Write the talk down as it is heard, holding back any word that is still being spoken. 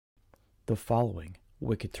The following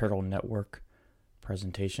Wicked Turtle Network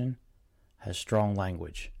presentation has strong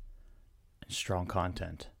language and strong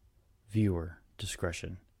content. Viewer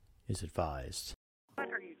discretion is advised. What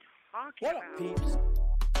are you talking What up, about? peeps?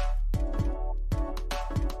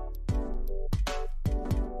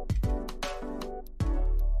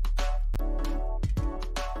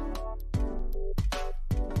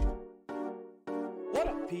 What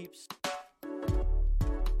up, peeps?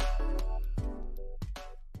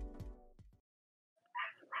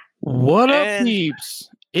 What up, And- peeps?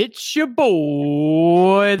 It's your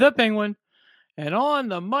boy, the Penguin. And on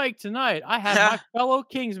the mic tonight, I have my fellow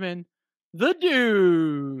Kingsman, the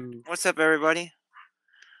Dude. What's up, everybody?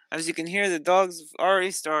 As you can hear, the dogs have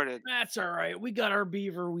already started. That's all right. We got our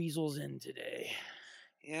beaver weasels in today.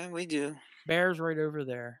 Yeah, we do. Bear's right over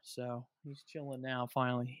there, so he's chilling now.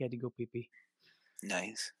 Finally, he had to go pee-pee.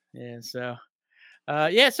 Nice. Yeah, so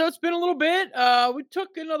so it's been a little bit. We took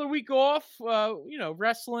another week off.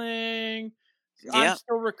 Wrestling. Yeah. I'm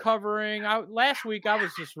still recovering. Last week I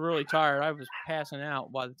was just really tired. I was passing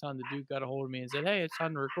out by the time the Duke got a hold of me and said, "Hey, it's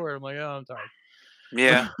time to record." I'm like, "Oh, I'm tired."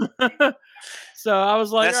 Yeah. So I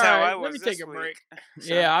was like, That's "All how right, I let was me take this a break." week.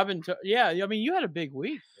 So, Yeah, I've been. I mean, you had a big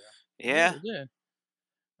week. Yeah. You really did.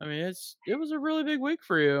 I mean, it was a really big week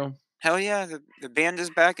for you. Hell yeah, the band is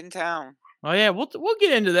back in town. Oh yeah, we'll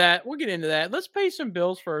get into that. Let's pay some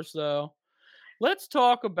bills first, though. Let's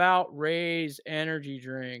talk about Ray's energy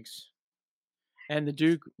drinks and the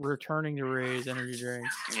Duke returning to Ray's energy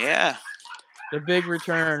drinks. Yeah. The big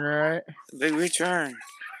return, right? Big return.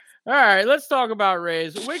 All right, let's talk about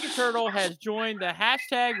Ray's. Wicked Turtle has joined the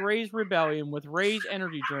hashtag Ray's Rebellion with Ray's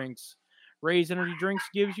energy drinks. Ray's energy drinks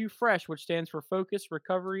gives you fresh, which stands for focus,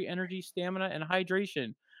 recovery, energy, stamina, and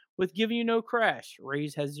hydration, with giving you no crash.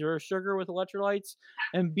 Ray's has zero sugar with electrolytes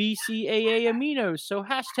and BCAA aminos. So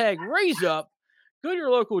hashtag Raise Up. Go to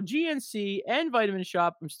your local GNC and vitamin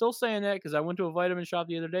shop. I'm still saying that because I went to a vitamin shop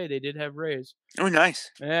the other day. They did have Ray's. Oh,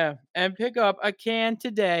 nice. Yeah, and pick up a can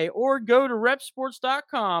today or go to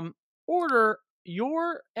repsports.com, order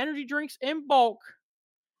your energy drinks in bulk,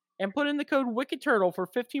 and put in the code Wicked Turtle for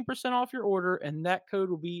 15% off your order, and that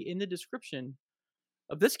code will be in the description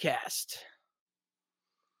of this cast.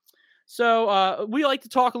 So we like to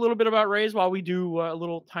talk a little bit about Ray's while we do a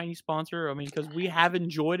little tiny sponsor. I mean, because we have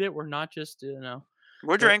enjoyed it. We're not just,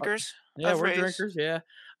 We're drinkers. yeah, of we're Ray's. drinkers, yeah.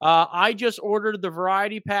 I just ordered the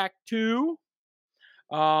Variety Pack 2.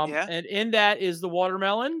 Yeah. And in that is the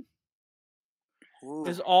watermelon. Ooh.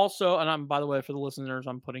 Is also, and I'm, by the way, for the listeners,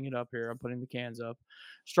 I'm putting it up here. I'm putting the cans up.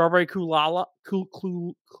 Strawberry Kulala.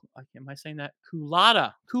 Am I saying that?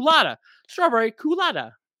 Kulada. Strawberry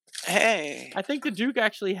Kulada. Hey. I think the Duke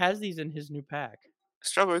actually has these in his new pack.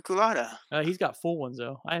 Strawberry Colada. He's got full ones,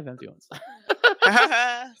 though. I have empty ones.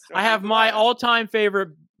 I I have my all-time favorite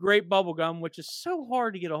grape bubble gum, which is so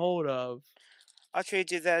hard to get a hold of. I'll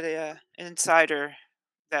trade you that insider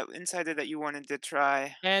that you wanted to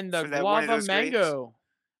try. And the for that one of guava those grapes. mango.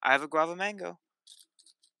 I have a guava mango.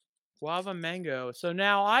 Guava mango. So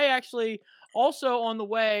now I actually also on the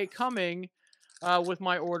way coming with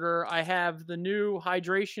my order, I have the new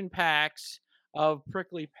hydration packs of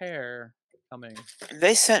prickly pear coming.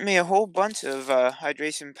 They sent me a whole bunch of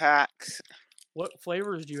hydration packs. What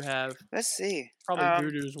flavors do you have? Let's see. Probably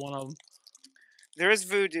Voodoo's one of them. There is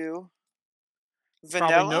Voodoo. Probably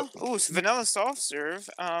Vanilla. Ooh, it's vanilla soft serve.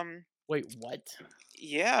 Wait, what?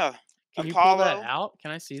 Yeah. Can you Apollo. pull that out?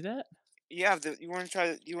 Can I see that? Yeah. You want to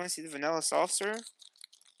try? You want to see the vanilla soft serve?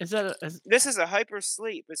 Is that This is a hyper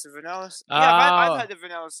sleep. It's a vanilla. Oh. Yeah, I've had the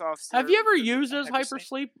vanilla soft serve. Have you ever used the those hyper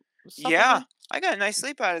sleep? Yeah, I got a nice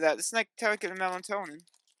sleep out of that. It's like taking melatonin.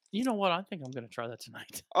 You know what? I think I'm gonna try that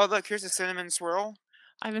tonight. Oh, look, here's a cinnamon swirl.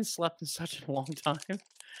 I haven't slept in such a long time.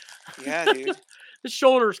 Yeah, dude. The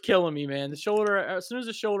shoulder's killing me, man. The shoulder. As soon as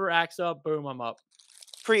the shoulder acts up, boom, I'm up.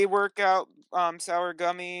 Pre-workout sour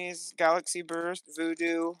gummies, Galaxy Burst,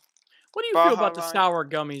 Voodoo. What do you feel about the Baja sour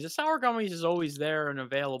gummies? The sour gummies is always there and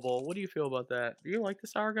available. What do you feel about that? Do you like the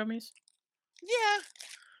sour gummies? Yeah.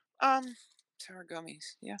 Sour gummies.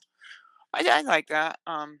 Yeah. I like that.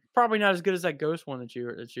 Probably not as good as that ghost one that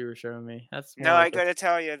you were showing me. That's more No, like I gotta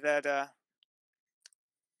tell you that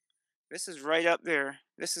this is right up there.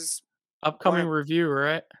 This is upcoming one- review,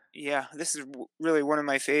 right? yeah. This is really one of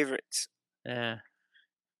my favorites. Yeah.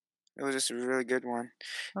 It was just a really good one,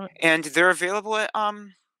 Alright. and they're available at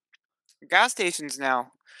gas stations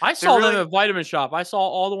now. I saw them really- at Vitamin Shop. I saw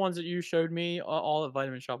all the ones that you showed me all at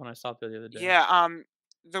Vitamin Shop when I stopped there the other day. Yeah.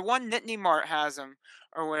 The one Nittany Mart has them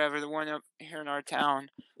or whatever. The one up here in our town,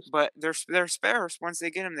 but they're sparse. Once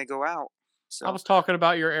they get them, they go out. So I was talking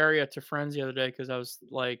about your area to friends the other day because I was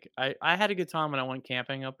like, I had a good time when I went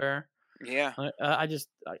camping up there. Yeah.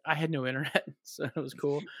 I had no internet, so it was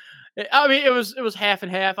cool. I mean, it was half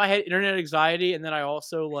and half. I had internet anxiety, and then I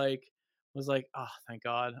also was like, oh, thank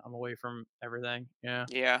God, I'm away from everything. Yeah,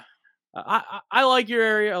 Yeah. I like your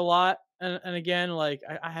area a lot, and again, like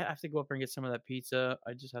I have to go up there and get some of that pizza.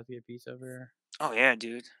 I just have to get pizza over here. Oh yeah,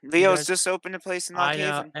 dude. You Leo's guys, just opened a place in Lock I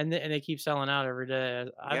know, Haven. and they keep selling out every day.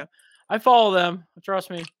 Yep. I follow them. Trust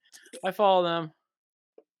me, I follow them.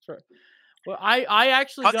 That's right. Well, I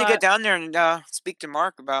actually I'll have to get got. down there and speak to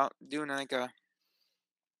Mark about doing like a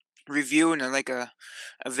review and a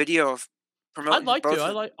video of I'd promoting like to. both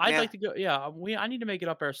of. I'd Yeah. like to go. Yeah, I need to make it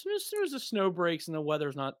up there soon as the snow breaks and the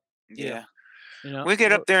weather's not. Yeah, Yeah. you know, We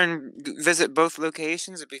get up there and visit both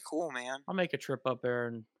locations. It'd be cool, man. I'll make a trip up there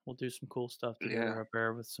and we'll do some cool stuff Yeah. together up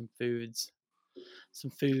there with some foods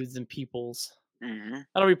and peoples. Hmm.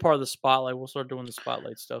 That'll be part of the spotlight. We'll start doing the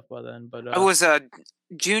spotlight stuff by then. But I was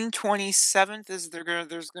June 27th is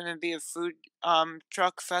there's gonna be a food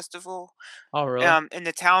truck festival oh really? in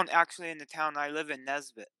the town, actually in the town I live in,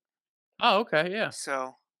 Nesbit. Oh okay, yeah.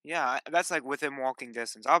 So yeah, that's like within walking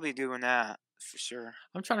distance. I'll be doing that for sure.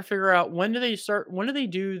 I'm trying to figure out when do they start. When do they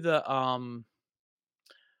do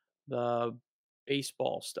the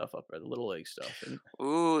baseball stuff up there, the little league stuff? And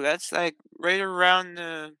Ooh, that's like right around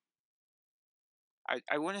the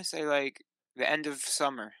I want to say like the end of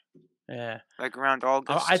summer, yeah, like around I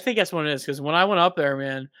August. think that's what it is because when I went up there,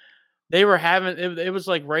 man, they were having it. It was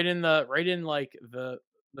like right in like the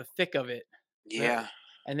thick of it. The Yeah.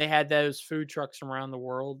 and they had those food trucks from around the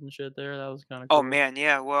world and shit there. That was kinda Oh cool. man,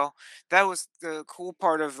 yeah. Well, that was the cool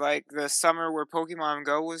part of like the summer where Pokemon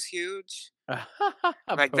Go was huge.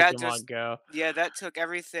 Like that just Pokemon Go. yeah, that took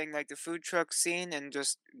everything like the food truck scene and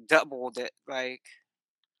just doubled it. Like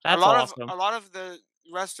That's awesome. a lot of the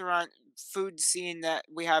restaurant food scene that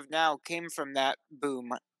we have now came from that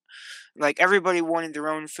boom. Like everybody wanted their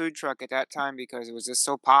own food truck at that time because it was just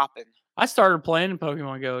so popping. I started playing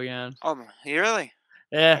Pokemon Go again. Oh, really?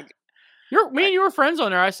 Yeah. I, g- Me I- and you were friends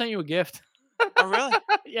on there. I sent you a gift. oh, really?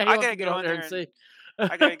 Yeah, I you'll have to gotta get get on on there there and and see.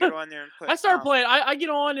 I gotta get on there and I put started playing. I get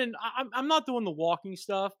on and I'm not doing the walking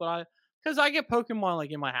stuff, but because I get Pokemon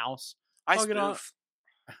like in my house, I so I'll get on. spoof.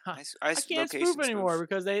 I can't spoof Location anymore spoof.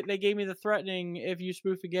 because they gave me the threatening. If you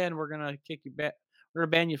spoof again, we're gonna kick you back. We're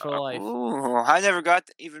gonna ban you for life. Ooh, I never got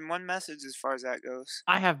even one message as far as that goes.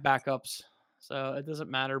 I have backups, so it doesn't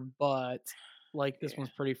matter. But like this Yeah,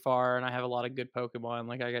 one's pretty far, and I have a lot of good Pokemon.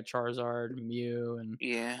 Like I got Charizard, Mew, and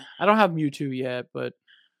yeah. I don't have Mewtwo yet, but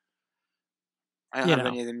I don't you have know,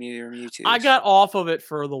 any of the Mew or I Mewtwo's. got off of it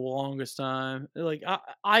for the longest time. Like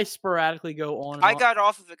I sporadically go on and I on. got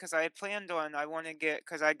off of it because I had planned on I want to get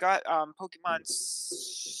because I got Pokemon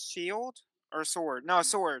Shield or Sword, no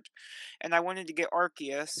Sword, and I wanted to get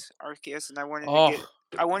Arceus, and Oh, I I wanted to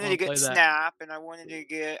want to get play that. Snap, and I wanted to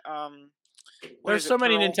get what There's is it, so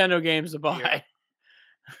many Pearl? Nintendo games to Yeah, buy.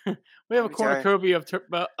 We have let a me tell you. cornucopia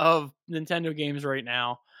of Nintendo games right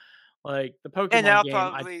now. Like the And Pokemon that'll game, I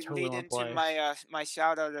probably totally lead want to into play. my my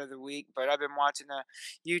shout out of the week. But I've been watching a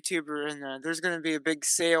YouTuber, and there's going to be a big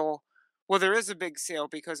sale. Well, there is a big sale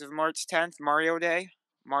because of March 10th, Mario Day.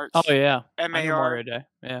 Oh March yeah, I know Mario MAR. Day.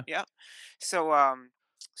 Yeah. Yep. So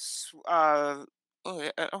oh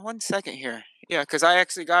yeah, 1 second here. Yeah, because I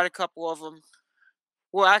actually got a couple of them.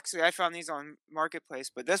 Well, actually, I found these on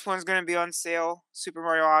Marketplace, but this one's going to be on sale. Super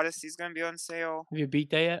Mario Odyssey is going to be on sale. Have you beat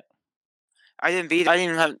that yet? I didn't beat it. I didn't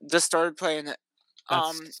even have just started playing it.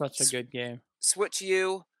 That's such a good game. Switch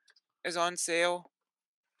U is on sale.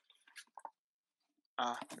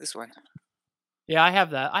 This one. Yeah, I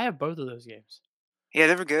have that. I have both of those games. Yeah,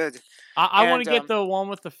 they were good. I want And to get the one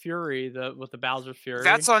with the Fury, with the Bowser that's Fury.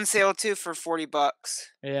 on sale too for $40.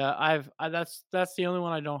 Yeah, that's the only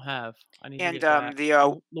one I don't have. I need to And get that.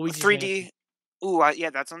 the Luigi's Mansion. 3D. Ooh, yeah,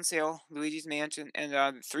 that's on sale. Luigi's Mansion and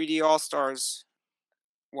 3D All Stars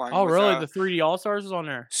one Oh, with really? The 3D All Stars is on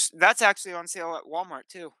there. that's actually on sale at Walmart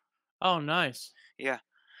too. Oh, nice. Yeah,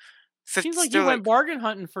 Seems like you still went like. bargain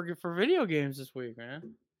hunting for video games this week,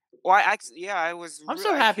 man. Well, I actually, yeah, I was. I'm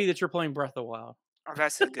so happy that you're playing Breath of the Wild. Oh,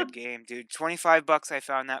 that's a good game, dude. $25 I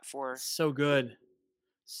found that for. So good.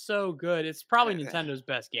 So good. It's probably Uh, Nintendo's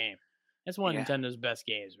best game. It's one of yeah, Nintendo's best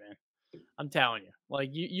games, man. I'm telling you. Like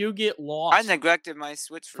you get I lost neglected my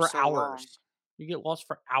Switch for for so long. hours. You get lost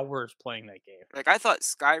for hours playing that game. Like I thought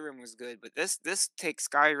Skyrim was good, but this takes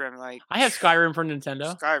Skyrim like I have Skyrim for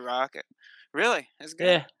Nintendo. skyrocket. Really? It's good.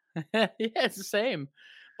 Yeah. Yeah, it's the same.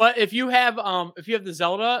 But if you have the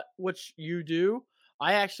Zelda, which you do,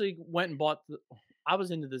 I actually went and bought I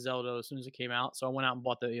was into the Zelda as soon as it came out, so I went out and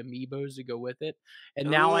bought the amiibos to go with it. And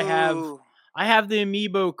now Ooh. I have the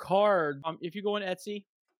amiibo card. If you go on Etsy,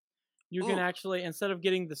 You can Ooh, actually, instead of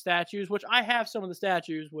getting the statues, which I have some of the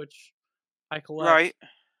statues, which I collect. right.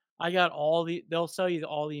 I got all the. They'll sell you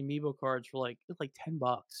all the amiibo cards for like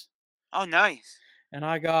 $10, Oh, nice. and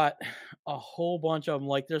I got a whole bunch of them.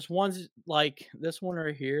 Like there's ones like this one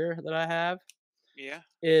right here that I have Yeah.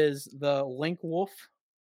 is the Link Wolf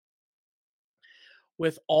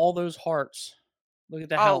with all those hearts. Look at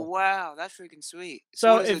the Oh, health. wow, that's freaking sweet. So So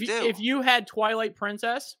what does it do? if you had Twilight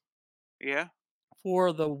Princess Yeah.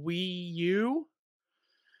 for the Wii U,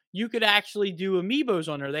 you could actually do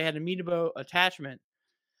amiibos on there. They had amiibo attachment.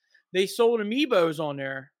 They sold amiibos on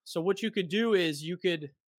there. So what you could do is you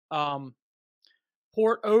could um,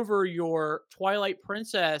 port over your Twilight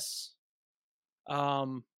Princess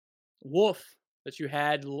um, wolf that you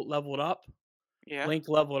had leveled up, Yeah. Link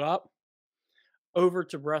leveled up, over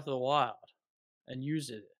to Breath of the Wild and use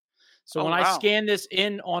it. So Oh, when I wow. scan this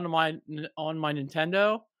in on my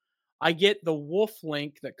Nintendo, I get the wolf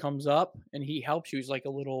link that comes up, and he helps you. He's like a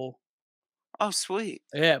little Oh, sweet.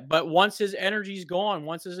 yeah. But once his energy's gone,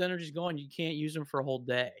 you can't use him for a whole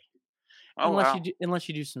day Oh, wow. unless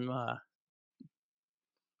you do some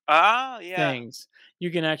Oh, yeah. things.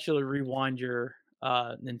 You can actually rewind your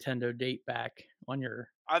Nintendo date back on your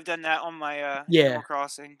I've done that on my yeah Animal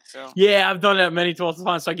Crossing. So yeah. I've done that many times,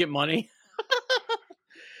 so I get money.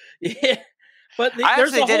 Yeah, but I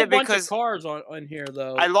there's actually a did whole it bunch of because cards on here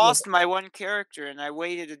I though. With lost my one character and I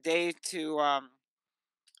waited a day to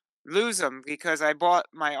lose him because I bought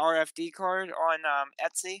my RFD card on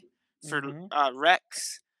Etsy for hmm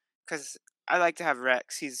Rex because I like to have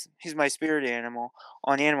Rex. He's my spirit animal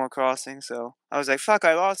on Animal Crossing. So I was like, fuck,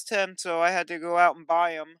 I lost him, so I had to go out and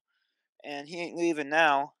buy him, and he ain't leaving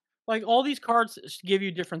now. like all these cards give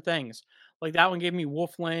you different things. Like that one gave me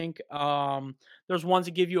Wolf Link. There's ones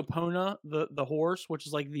that give you Epona, the horse, which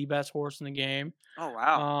is like the best horse in the game. Oh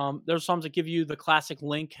wow. There's some that give you the classic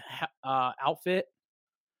Link outfit.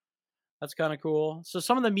 That's kind of cool. So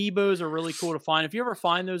some of the amiibos are really cool to find. If you ever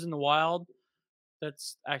find those in the wild,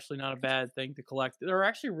 that's actually not a bad thing to collect. They're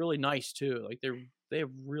actually really nice too. Like they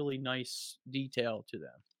have really nice detail to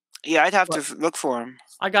them. Yeah, I'd have to But look for him.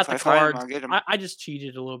 I If got the I find him, cards. I'll get him. I just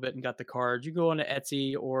cheated a little bit and got the cards. You go on to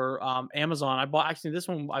Etsy or Amazon. I bought actually this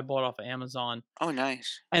one I bought off of Amazon, Oh,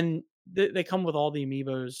 nice. and they come with all the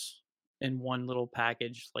amiibos in one little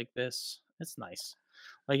package like this. It's nice.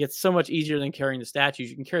 Like it's so much easier than carrying the statues.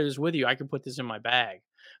 You can carry this with you. I can put this in my bag,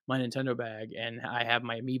 my Nintendo bag, and I have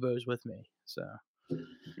my amiibos with me. So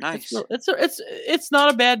Nice. it's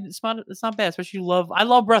not a bad it's not bad. Especially I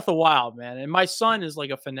love Breath of Wild, man. And my son is like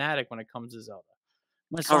a fanatic when it comes to Zelda.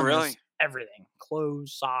 My Oh, son has really? everything: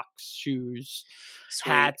 clothes, socks, shoes,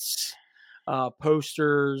 Sweet. hats,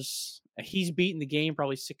 posters. He's beaten the game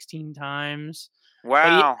probably 16 times,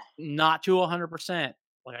 but Wow. not to 100%.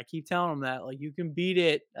 Like I keep telling him that, like you can beat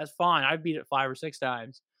it, that's fine. I beat it 5 or 6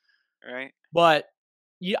 times, Right? but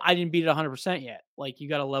I didn't beat it 100% yet. Like you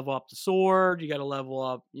got to level up the sword, you got to level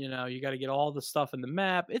up, you got to get all the stuff in the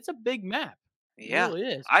map. It's a big map. It Yeah. really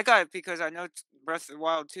is. I got it because I know Breath of the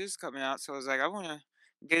Wild 2 is coming out, so I was like, I want to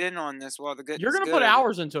get in on this while the You're getting's gonna put good.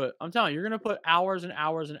 hours into it. I'm telling you, you're gonna put hours and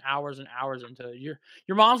hours and hours and hours into it. Your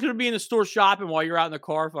mom's gonna be in the store shopping while you're out in the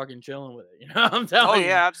car fucking chilling with it. You know, I'm Oh, telling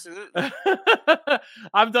you. yeah, absolutely.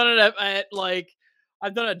 I've done it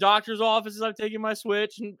I've done it at doctor's offices. I've taken my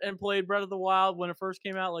Switch and played Breath of the Wild when it first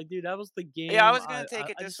came out. Like, dude, that was the Yeah, game. I I was gonna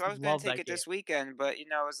love take that it game. this weekend, but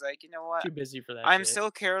I was like, you know what? Too busy for that I'm shit.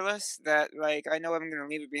 so careless that like I know I'm gonna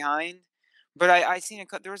leave it behind. But I seen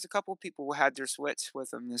there was a couple people who had their Switch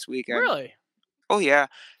with them this weekend. Really? Oh yeah,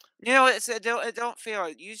 it don't fail.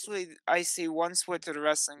 Usually I see one Switch at a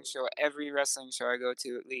wrestling show every wrestling show I go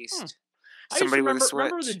to at Hmm. least. I used to Somebody with a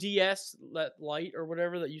remember the Switch. DS light or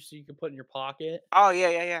whatever that you could put in your pocket. Oh yeah,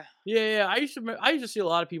 yeah, yeah. Yeah, yeah. I used to see a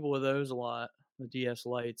lot of people with those a lot. The DS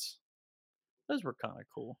lights. Those were kinda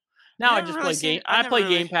cool. You Now never really seen. I I never play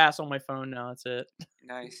Game really Pass on my phone now, that's it.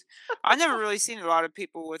 nice. I never really seen a lot of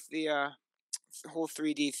people with the whole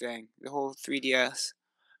 3D thing, the whole 3DS.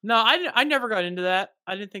 No, I never got into that.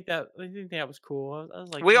 I didn't think that was cool. I was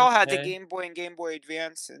like, We all had the "Okay." Game Boy and Game Boy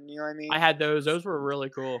Advance, and you know what I I mean. had those. Those were really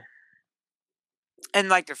cool. And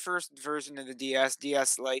like the first version of the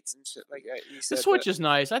DS lights and shit like that. You The said, but Switch is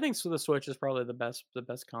nice. I think the Switch is probably the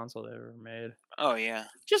best console they ever made. oh yeah,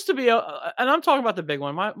 Just to be and I'm talking about the big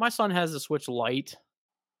one. My son has the Switch Lite,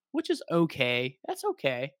 which is okay. That's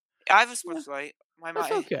okay. I have a Yeah, Switch Lite.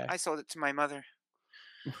 that's okay. I sold it to my mother.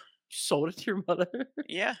 You sold it to your mother?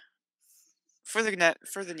 Yeah, for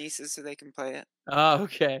the nieces so they can play it. Oh,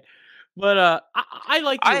 okay. But I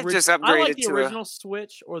like the I just I like upgraded the to a original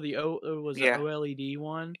Switch or the it was a yeah, OLED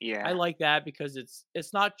one. I yeah. like that because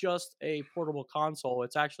it's not just a portable console;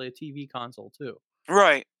 it's actually a TV console too.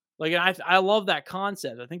 Right. Like I love that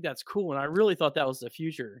concept. I think that's cool, and I really thought that was the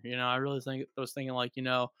future. I really was thinking like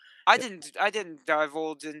I didn't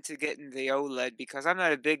divulge into getting the OLED because I'm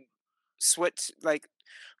not a big Switch like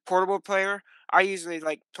portable player. I usually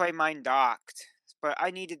like play mine docked, but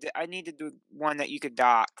I needed the one that you could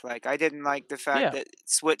dock. Like I didn't like the fact yeah. that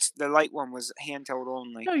Switch the light one was handheld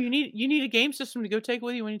only. No, you need a game system to go take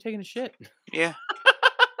with you when you're taking a shit. Yeah.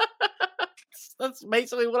 That's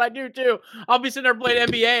basically what I do too. I'll be sitting there playing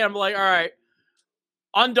NBA. I'm like, all right,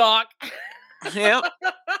 undock. Yep.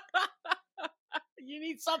 You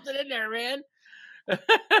need something in there, man.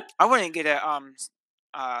 I wouldn't get a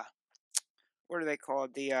uh what are they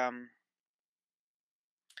called? The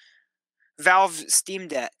Valve Steam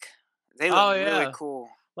Deck. They look Oh really yeah, cool.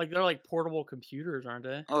 like they're like portable computers, aren't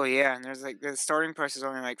they? Oh yeah, and there's like the starting price is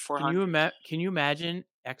only like 400. Can you imagine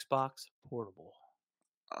Xbox portable?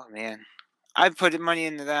 Oh man. I put money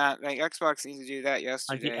into that. Like Xbox needs to do that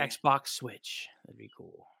Like the yesterday. Xbox Switch. That'd be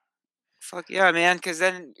cool. Fuck yeah, man! Because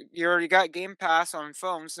then you already got Game Pass on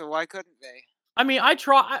phone, so why couldn't they? I mean,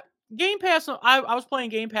 Game Pass. I was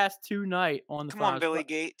playing Game Pass tonight on the Come phone. on, Billy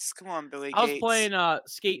Gates. Come on, Billy I was Gates. playing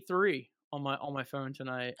Skate 3 on my phone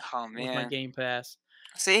tonight Oh with my man. Game Pass.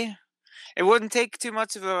 See, it wouldn't take too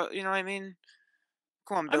much of a. You know what I mean?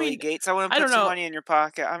 Come on, I Billy mean, Gates. I want to I put don't some know. money in your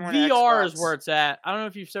pocket. I want an VR is Xbox. where it's at. I don't know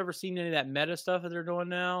if you've ever seen any of that meta stuff that they're doing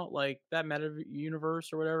now, like that meta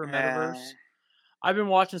universe or whatever, Yeah. metaverse. I've been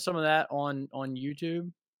watching some of that on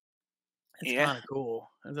YouTube. It's Yeah. kind of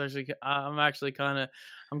cool. I'm actually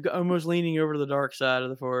almost leaning over to the dark side of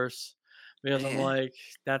the force because I'm Yeah. like,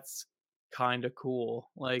 that's kind of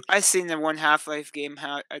cool. Like, I seen the one Half-Life game.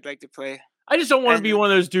 How I'd like to play. I just don't want to be And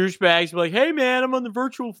one of those douchebags. Be like, hey man, I'm on the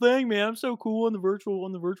virtual thing, man. I'm so cool in the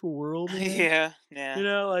virtual world, man. yeah,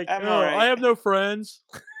 yeah. Like, I'm all oh, I right. have no friends.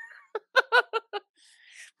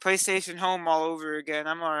 PlayStation Home all over again.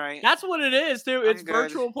 I'm all right. That's what it is, too. It's I'm good.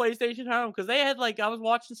 virtual PlayStation Home because they had like I was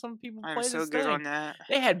watching some people I'm play so this good thing. on that.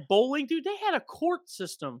 They had bowling, dude. They had a court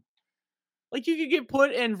system. Like you could get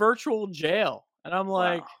put in virtual jail, and I'm Wow.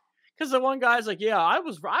 like, because the one guy's like, yeah, I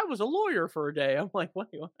was a lawyer for a day. I'm like, wait,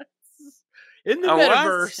 what? In the Oh what?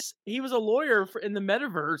 metaverse, he was a lawyer in the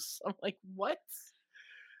metaverse. I'm like, what?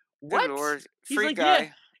 Good What? lord. He's Free like, yeah.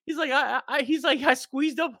 guy. He's like, he's like, I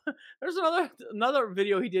squeezed up. There's another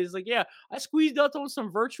video he did. He's like, yeah, I squeezed up on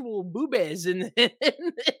some virtual boobies, and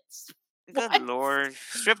it's Good what? lord.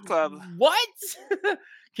 Strip club. What?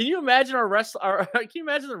 Can you imagine can you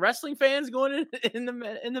imagine the wrestling fans going in the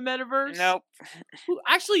metaverse? Nope.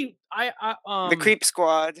 Actually, The Creep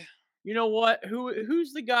Squad. you know what?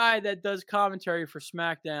 Who's the guy that does commentary for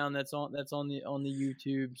SmackDown that's on the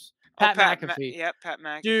YouTubes? Oh, Pat McAfee. Yep, Pat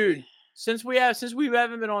McAfee. Dude, since we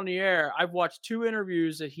haven't been on the air, I've watched 2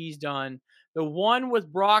 interviews that he's done. The one with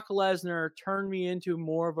Brock Lesnar turned me into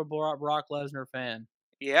more of a Brock Lesnar fan.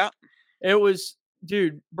 Yep. It was,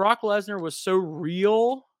 dude, Brock Lesnar was so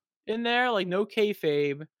real in there, like no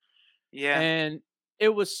kayfabe, Yeah. and it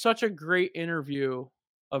was such a great interview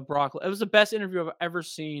of Brock. It was the best interview I've ever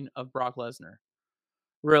seen of Brock Lesnar.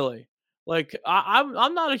 Really. Like I'm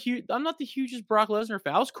not the hugest Brock Lesnar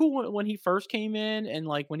fan. I was cool when he first came in and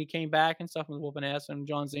like when he came back and stuff with whooping ass and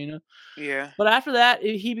John Cena. Yeah. But after that,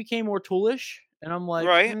 he became more toolish, and I'm like,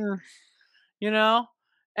 Right. you know,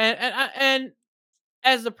 and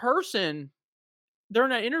as a person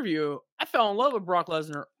during that interview, I fell in love with Brock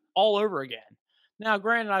Lesnar all over again. Now,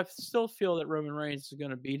 granted, I still feel that Roman Reigns is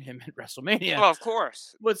going to beat him at WrestleMania, Oh, of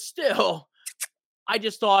course. but still, I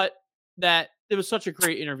just thought that it was such a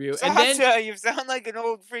great interview. So And I'll then, tell you sound like an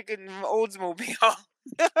old freaking Oldsmobile.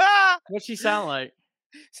 what'd she sound like?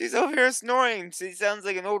 She's over here snoring. She sounds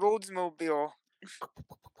like an old Oldsmobile.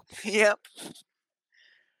 Yep.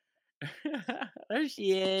 There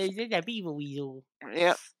she is. There's that Beaver Weasel.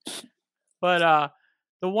 Yep. But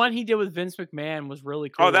the one he did with Vince McMahon was really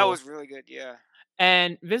cool. Oh, that was really good. Yeah.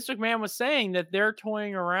 And Vince McMahon was saying that they're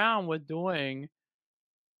toying around with doing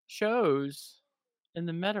shows in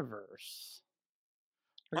the metaverse.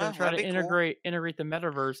 They're Well, gonna try to that'd be cool. integrate the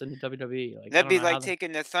metaverse into WWE. Like I That'd don't be know like how.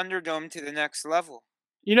 taking the Thunderdome to the next level.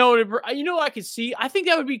 You know what I could see? I think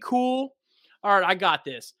that would be cool. All right, I got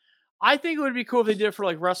this. I think it would be cool if they did it for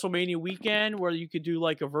like WrestleMania weekend, where you could do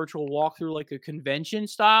like a virtual walkthrough, like a convention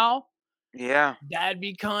style. Yeah. That'd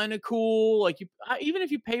be kind of cool. Like even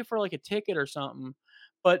if you pay for like a ticket or something,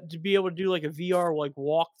 but to be able to do like a VR like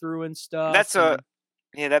walkthrough and stuff. That's a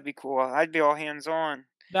yeah, that'd be cool. I'd be all hands on.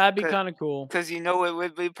 That'd be kind of cool. Because it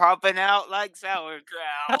would be popping out like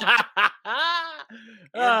sauerkraut.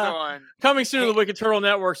 Hands on. Coming soon to the Wicked Turtle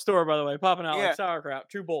Network store, by the way. Popping out like sauerkraut.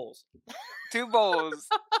 2 bowls. 2 bowls.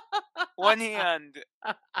 1 hand.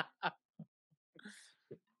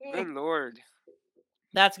 Good Lord.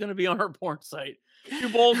 That's going to be on our porn site. 2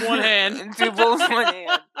 bowls, 1 hand. 2 bowls, 1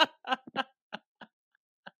 hand.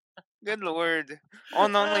 Good Lord.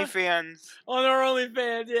 On OnlyFans. On our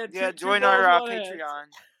OnlyFans, yeah. Yeah, join our Patreon.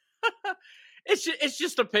 It's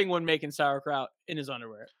just a penguin making sauerkraut in his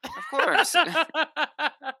underwear. Of course.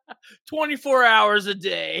 24 hours a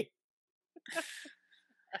day.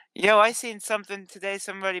 Yo, I seen something today.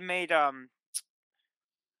 Somebody made a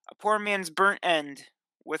poor man's burnt end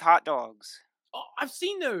with hot dogs. Oh, I've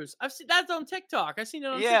seen those. That's on TikTok. I've seen it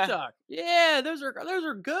on TikTok. Yeah, those are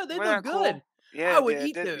good. They look good. Cool? Yeah, I would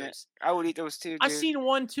eat those. I would eat those too. Dude. I've seen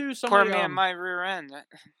one too. Somebody, poor man, my rear end.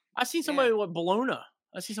 I seen somebody with bologna.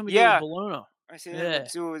 I see somebody with bologna. I see them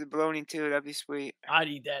do with the bologna too. That'd be sweet. I'd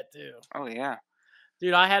eat that too. Oh yeah.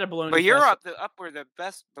 Dude, I had a bologna. But you're up where the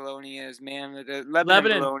best bologna is, man. The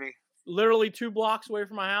Lebanon bologna. Literally 2 blocks away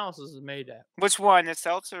from my house. This is made at. Which one? The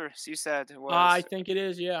Seltzers? You said it was. I think it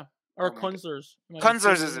is. Yeah. Or Kunzler's.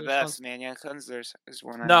 Kunzler's is the best, man. Yeah, Kunzler's is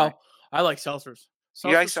one. I like Seltzers.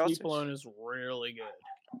 You like Seltzers? Sweet bologna is really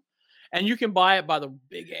good. And you can buy it by the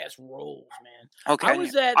big ass rolls, man. Okay.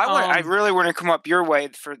 I really want to come up your way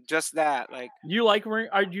for just that. Like, do you like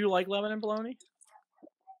Lebanon bologna?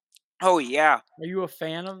 Oh yeah. Are you a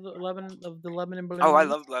fan of the Lebanon bologna? Oh, I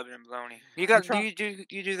love Lebanon bologna. Do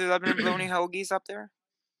you do the Lebanon bologna hoagies up there?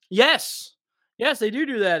 Yes, they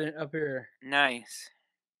do that up here. Nice.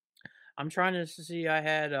 I'm trying to see. I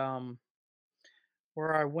had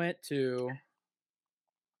where I went to.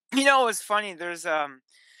 You know, it's funny. There's a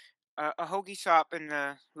hoagie shop in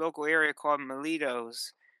the local area called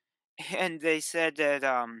Melito's, and they said that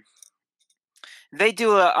they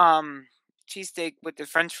do a cheesesteak with the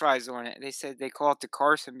French fries on it. They said they call it the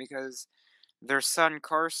Carson because their son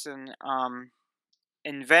Carson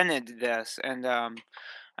invented this, and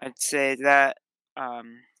I'd say that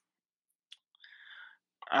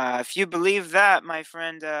if you believe that, my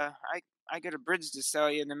friend, I got a bridge to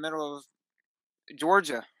sell you in the middle of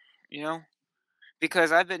Georgia, you know,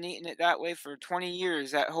 because I've been eating it that way for 20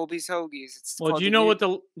 years at Hobie's Hoagies. Well, do you know what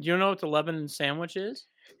the Lebanon sandwich is?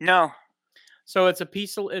 No. So it's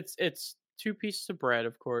it's 2 pieces of bread,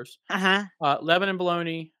 of course. Lebanon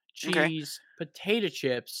bologna, cheese, potato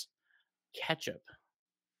chips, ketchup.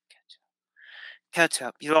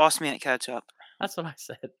 Ketchup. You lost me at ketchup. That's what I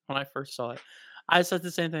said when I first saw it. I said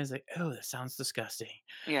the same thing. I was like, "Oh, that sounds disgusting."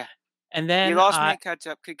 Yeah. And then you lost me at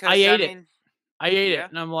ketchup because I ate it. I ate it,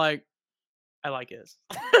 and I'm like, I like this.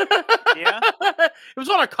 Yeah. It was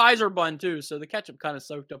on a Kaiser bun too, so the ketchup kind of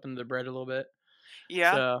soaked up into the bread a little bit.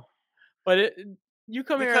 Yeah. So, but you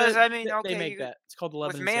come here because they make that. It's called the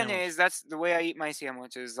Lebanon with mayonnaise. sandwich. That's the way I eat my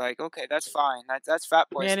sandwiches. Like, okay, that's fine. That's fat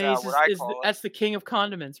boy mayonnaise style. What I call it. That's the king of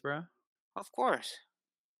condiments, bro. Of course.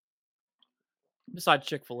 Besides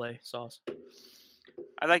Chick-fil-A sauce.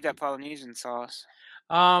 I like that Polynesian sauce.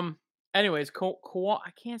 Anyways,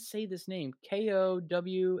 I can't say this name.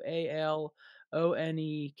 Kowalnek.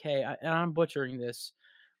 And I'm butchering this.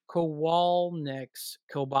 Kowalnik's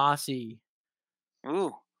Kobasi.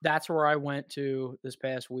 Ooh. That's where I went to this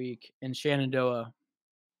past week in Shenandoah.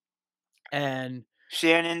 And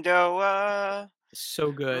Shenandoah.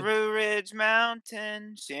 So good. Blue Ridge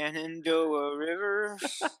Mountain, Shenandoah River.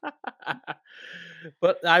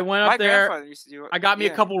 But I went up there. Grandfather used to do it. I got me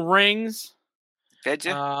a couple rings. Did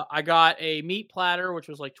you? I got a meat platter, which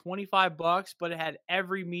was like $25, but it had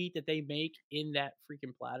every meat that they make in that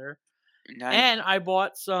freaking platter. Nice. And I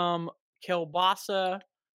bought some kielbasa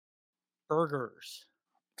burgers.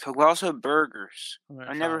 Kielbasa burgers.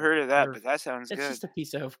 I never heard of that, but that sounds good. It's just a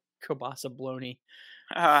piece of kielbasa bologna.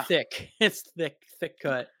 Thick. It's thick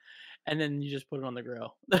cut. And then you just put it on the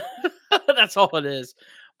grill. That's all it is.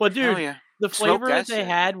 But dude, the flavor that they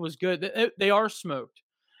had was good. They are smoked.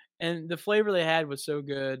 And the flavor they had was so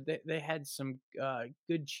good. They had some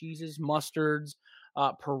good cheeses, mustards,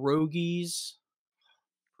 pierogies.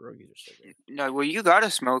 Pierogies are so good. No, well, you got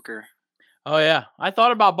a smoker. Oh yeah, I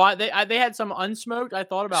thought about buying. They had some unsmoked. I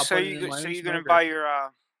thought about putting it in my own you're smoker.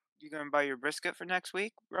 gonna buy your brisket for next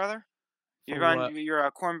week, brother? For You're on your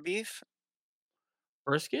corned beef.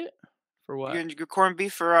 Brisket for what? You're your corned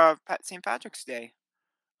beef for St. Patrick's Day.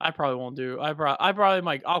 I probably won't do. I'll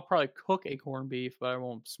probably cook a corned beef, but I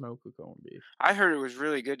won't smoke a corned beef. I heard it was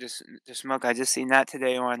really good to smoke. I just seen that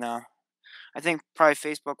today on I think probably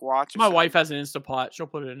Facebook Watch. My wife has an Instapot. She'll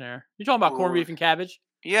put it in there. You talking about corned beef and cabbage?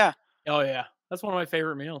 Yeah. Oh yeah, that's one of my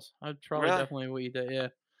favorite meals. I'd probably definitely will eat that. Yeah.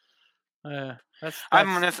 That's I'm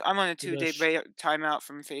on a the 2-day timeout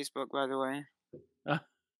from Facebook, by the way. uh,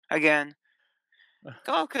 Again. uh,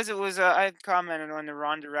 Oh, because it was I had commented on the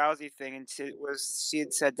Ronda Rousey thing, and she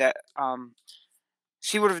had said that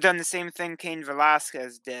she would have done the same thing Cain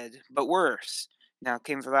Velasquez did, but worse. Now,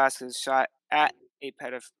 Cain Velasquez shot at a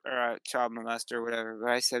or a child molester or whatever.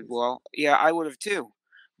 But I said, well, yeah, I would have too,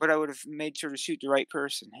 but I would have made sure to shoot the right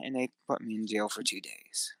person, and they put me in jail for 2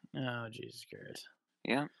 days. oh Jesus Christ.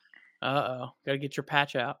 Yeah. Gotta get your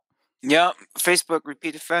patch out. Yep. Facebook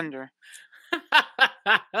repeat offender.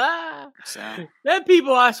 So Them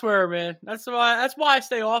people, I swear, man. That's why I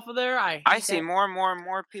stay off of there. I see more and more and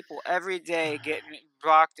more people every day getting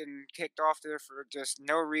blocked and kicked off there for just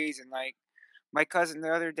no reason. Like my cousin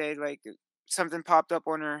the other day, like something popped up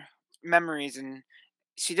on her memories, and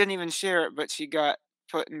she didn't even share it, but she got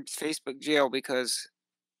put in Facebook jail because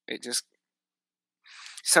it just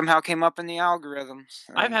somehow came up in the algorithms.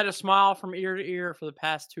 I've had a smile from ear to ear for the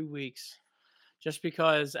past 2 weeks, just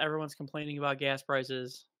because everyone's complaining about gas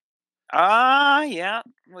prices. Yeah.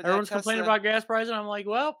 Everyone's complaining about gas prices, and I'm like,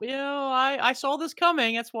 well, I saw this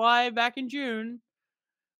coming. That's why back in June,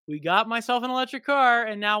 we got myself an electric car,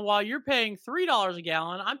 and now while you're paying $3 a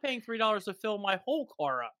gallon, I'm paying $3 to fill my whole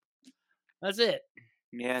car up. That's it.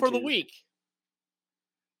 Yeah, for the week.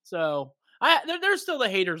 So there's still the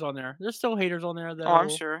haters on there. There's still haters on there, though. Oh, I'm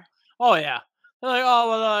sure. Oh yeah. They're like,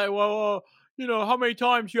 oh well, how many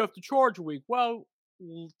times you have to charge a week? Well,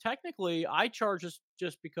 technically, I charge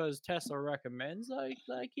just because Tesla recommends that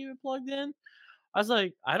I keep it plugged in. I was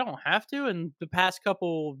like, I don't have to. And the past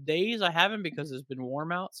couple days, I haven't because it's been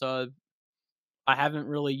warm out, so I haven't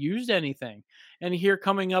really used anything. And here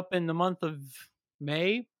coming up in the month of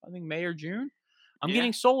May, I think May or June, I'm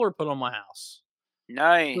getting solar put on my house.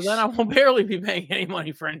 Nice. So then I will barely be paying any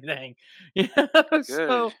money for anything.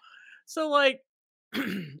 Good. So like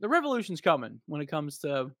the revolution's coming when it comes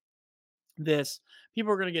to this.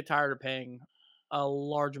 People are going to get tired of paying a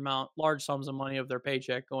large sums of money of their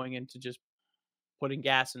paycheck going into just putting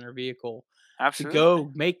gas in their vehicle to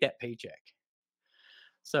go make that paycheck.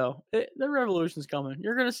 So the revolution's coming.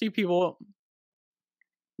 You're going to see people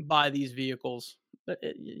buy these vehicles.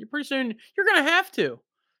 Pretty soon you're going to have to.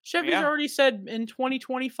 Chevy's already said in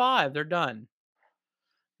 2025 they're done.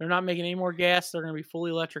 They're not making any more gas. They're going to be fully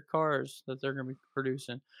electric cars that they're going to be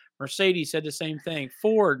producing. Mercedes said the same thing.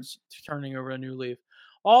 Ford's turning over a new leaf.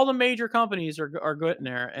 All the major companies are getting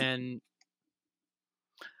there, and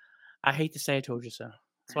I hate to say I told you so.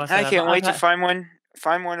 That's why I can't wait to find one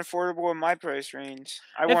affordable in my price range.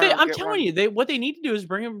 I'm telling you, what they need to do is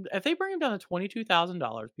bring them. If they bring them down to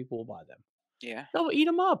 $22,000, people will buy them. Yeah, they'll eat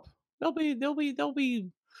them up. They'll be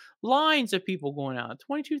lines of people going out.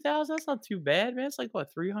 22,000. That's not too bad, man. It's like what,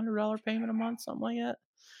 $300 payment a month, something like that.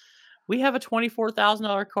 We have a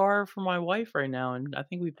 $24,000 car for my wife right now, and I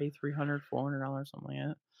think we pay $300, $400, something like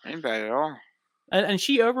that. Ain't bad at all. And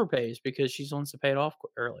she overpays because she wants to pay it off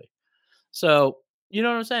early. So you know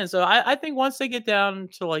what I'm saying. So I think once they get down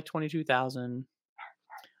to like 22,000,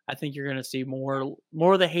 I think you're gonna see more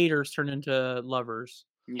of the haters turn into lovers.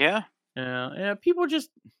 Yeah. Yeah. People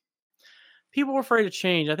are afraid of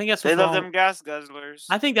change. I think that's they love them gas guzzlers.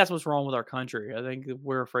 I think that's what's wrong with our country. I think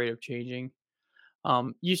we're afraid of changing.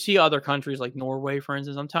 You see other countries like Norway, for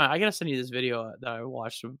instance. I gotta send you this video that I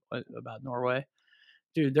watched about Norway.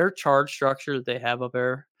 Dude, their charge structure that they have up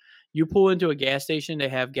there. You pull into a gas station, they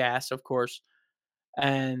have gas, of course,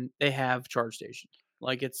 and they have charge stations.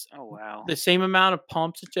 Like it's the same amount of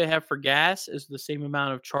pumps that they have for gas is the same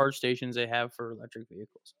amount of charge stations they have for electric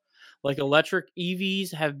vehicles. Like electric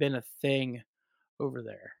EVs have been a thing over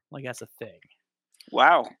there. Like that's a thing.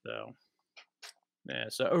 Wow. So yeah.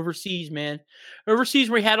 So overseas, man. Overseas,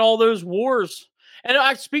 we had all those wars.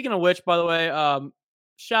 And speaking of which, by the way,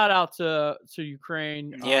 shout out to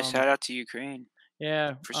Ukraine. Yeah, shout out to Ukraine.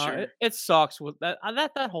 Yeah, for sure. It sucks with that.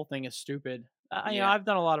 That whole thing is stupid. You know, I've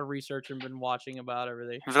done a lot of research and been watching about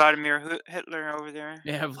everything. Vladimir Hitler over there.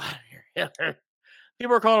 Yeah, Vladimir Hitler.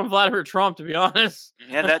 People are calling him Vladimir Trump, to be honest.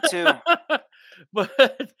 Yeah, that too. But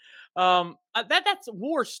that's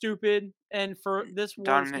war stupid, and for this war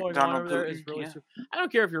that's going on over there is really stupid. I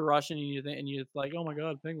don't care if you're Russian and you like, oh my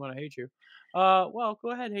God, Penguin, I hate you. Well,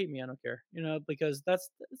 go ahead, hate me. I don't care. You know, because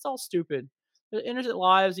it's all stupid. The innocent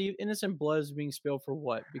lives, innocent blood is being spilled for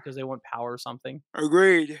what? Because they want power or something.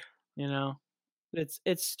 Agreed. You know, it's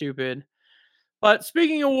stupid. But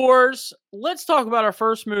speaking of wars, let's talk about our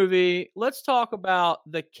first movie. Let's talk about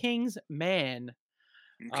The King's Man.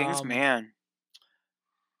 King's Man.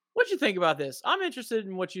 What'd you think about this? I'm interested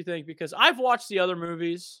in what you think because I've watched the other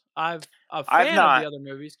movies. I'm a fan of the other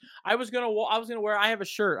movies. I was gonna wear. I have a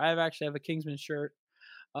shirt. I actually have a Kingsman shirt.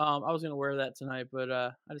 I was gonna wear that tonight, but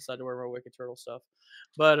I decided to wear my Wicked Turtle stuff.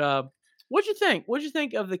 But what'd you think? What'd you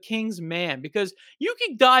think of the King's Man? Because you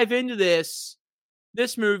could dive into this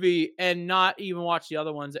movie and not even watch the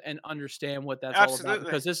other ones and understand what that's all about Absolutely.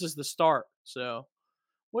 because this is the start. So,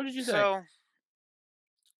 what did you think? So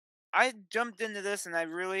I jumped into this and I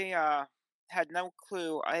really had no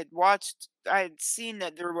clue. I had seen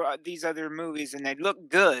that there were these other movies and they looked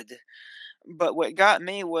good. But what got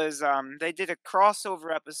me was they did a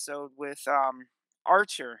crossover episode with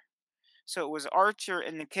Archer. So it was Archer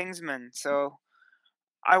and the Kingsman. So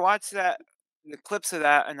I watched the clips of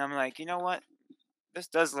that, and I'm like, you know what? This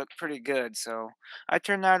does look pretty good. So I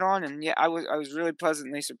turned that on, and yeah, I was really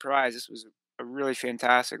pleasantly surprised. This was a really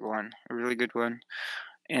fantastic one, a really good one.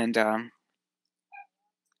 And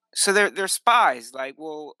so they're spies, like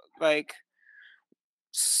like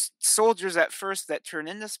soldiers at first that turn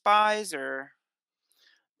into spies, or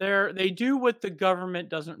They do what the government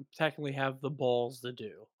doesn't technically have the balls to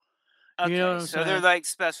do. You know what okay, I'm so they're saying? like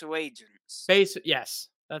special agents, Basic, yes.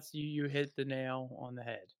 That's you hit the nail on the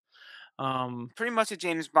head. Um, pretty much a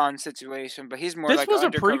James Bond situation, but he's more this like an was a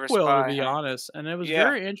undercover prequel to spy, be huh? honest, and it was Yeah.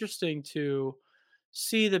 very interesting to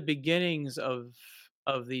see the beginnings of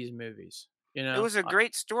these movies. You It know, was a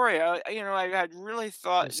great story. I had really it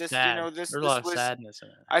thought was this, sad. There's a lot this of was sadness in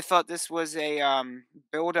it. I thought this was a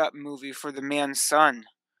build up movie for the man's son.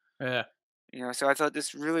 Yeah, So I thought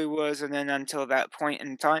this really was, and then until that point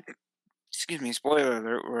in time, excuse me, spoiler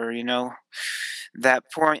alert, where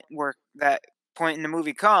that point in the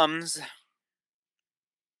movie comes.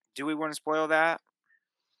 Do we want to spoil that?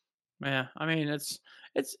 yeah. I mean, it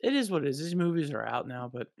is what it is. These movies are out now,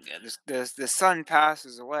 but Yeah, the son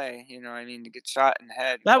passes away. To get shot in the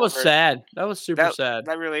head that was over sad. That was super that sad.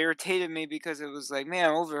 that really irritated me because it was like,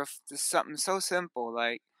 man, something so simple,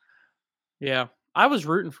 like Yeah, I was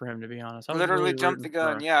rooting for him to be honest. I was literally really jumped rooting the for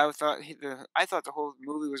gun. him. Yeah, I thought the whole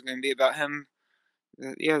movie was going to be about him.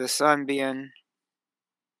 Yeah, the son being.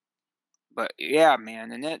 But yeah,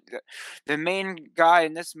 man, and the main guy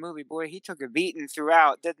in this movie, boy, he took a beating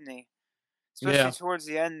throughout, didn't he? Especially Yeah, towards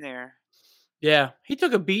the end there. yeah. He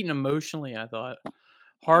took a beating emotionally. I thought.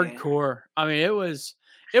 Yeah, Hardcore. I mean, it was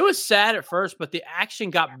sad at first, but the action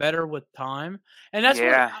got better with time, and that's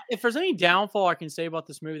what yeah. if there's any downfall I can say about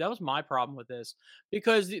this movie, that was my problem with this,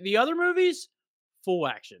 because the other movies, full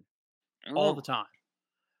action all Ooh, the time.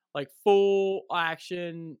 Like, full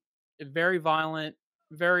action, very violent,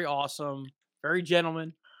 very awesome, very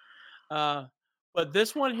gentleman, uh, but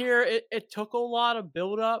this one here, it took a lot of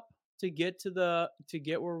build up to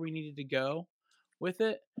get where we needed to go with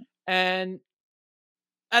it, and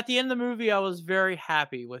at the end of the movie, I was very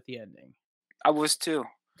happy with the ending I was too.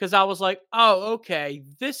 because I was like, "Oh, okay,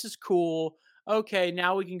 this is cool. Okay,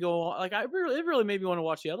 now we can go on." Like, it really made me want to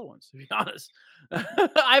watch the other ones. To be honest,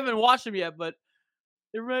 I haven't watched them yet, but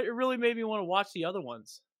it really made me want to watch the other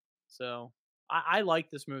ones. So I like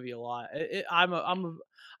this movie a lot. I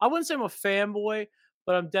wouldn't say I'm a fanboy,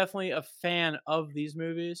 but I'm definitely a fan of these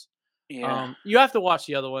movies. Yeah. You have to watch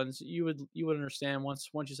the other ones. You would understand once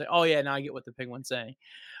you say, "Oh yeah, now I get what the penguin's saying."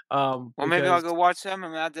 Well, maybe I'll Because go watch them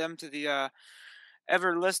and add them to the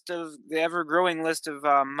ever growing list of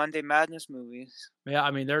Monday Madness movies. yeah,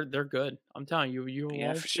 I mean they're good. I'm telling you,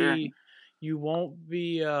 Yeah, for sure. you won't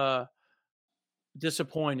be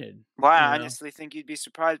disappointed. Well, You I know, honestly think you'd be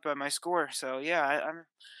surprised by my score. So yeah, I'm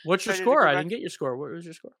what's your excited to score? go I back. didn't get your score. What was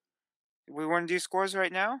your score? We want to do scores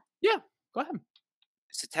right now. Yeah, go ahead.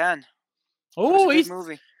 It's a 10. It was a Oh, good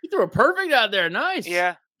movie. he threw a perfect out there. Nice.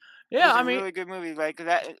 Yeah, it Yeah, was I a mean, really good movie. Like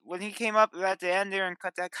that when he came up at the end there and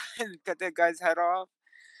cut that cut that guy's head off.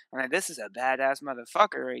 I'm like, this is a badass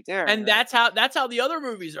motherfucker right there. and Like, that's how the other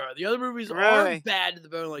movies are. The other movies are really? bad to the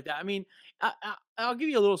bone like that. I mean, I'll give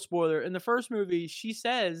you a little spoiler. In the first movie, she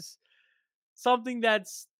says something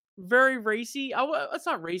that's very racy. It's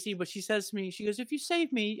not racy, but she says to me, she goes, "If you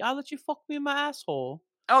save me, I'll let you fuck me in my asshole."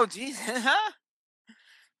 Oh, jeez.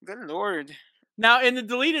 Good lord. Now, in the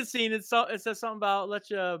deleted scene, it says something about "let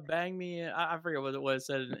you bang me." I forget what it was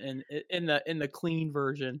said in the clean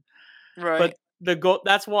version, Right. but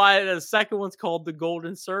that's why the second one's called the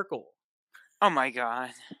Golden Circle. Oh my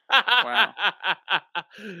god. Wow.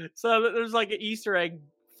 So there's like an Easter egg,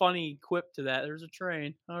 funny quip to that. There's a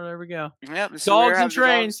train. Oh, there we go. Yep. So we Dogs and have the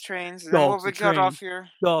dogs, trains. trains, and then what Dogs we and got off trains. here?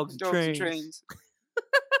 Dogs and Dogs and trains. trains.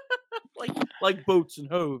 Like boats and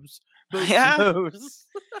hose. Boats and Yeah. hose.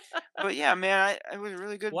 But yeah, man, it was a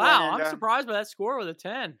really good one, Wow, and I'm surprised by that score with a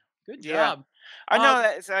 10. Good yeah. job. I know Um,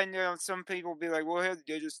 that. I know some people be like, "Well,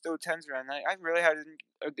 they just throw tens around." I really had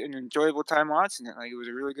an enjoyable time watching it. Like it was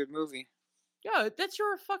a really good movie. Yeah, that's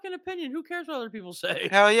your fucking opinion. Who cares what other people say?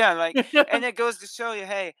 Hell yeah, like, and it goes to show you,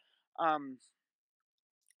 hey, um,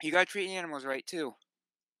 you gotta treat animals right too.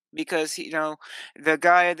 Because the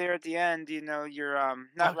guy there at the end, you're not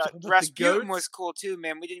Oh, talking about the Rasputin goats? was cool too,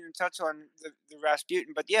 man. We didn't even touch on the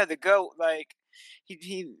Rasputin, but yeah, the goat, like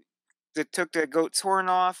he took the goat's horn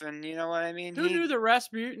off, and you know what I mean. Who knew that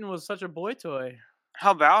Rasputin was such a boy toy?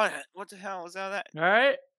 How about it? What the hell was that?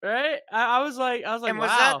 Right? Right? I was like, And was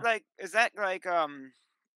that wow. like, is that like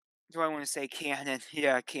do I want to say canon?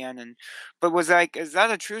 Yeah, canon. But is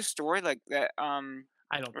that a true story? Like that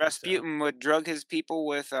I don't think so. Rasputin would drug his people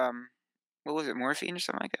with what was it, morphine or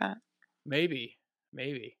something like that? Maybe.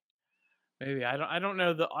 Maybe. Maybe. I don't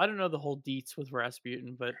know the whole deets with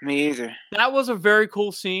Rasputin, but Me either. that was a very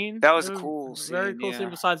cool scene. That It was a was cool a very scene, cool scene yeah.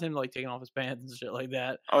 besides him like taking off his pants and shit like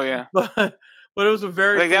that. Oh yeah. But it was a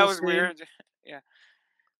very Like that cool was scene. weird. Yeah.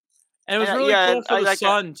 And it was And really yeah, cool for I the like that.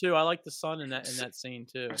 sun too. I like the sun in So, that scene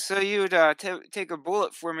too. so you would take a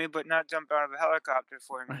bullet for me, but not jump out of a helicopter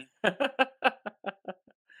for me.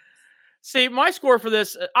 See, my score for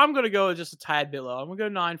this, I'm gonna go just a tad bit low. I'm gonna go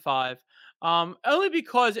 9.5. Only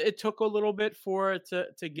because it took a little bit for it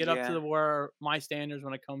to get up to Yeah. the where my standards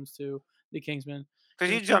when it comes to the Kingsman. Because 'Cause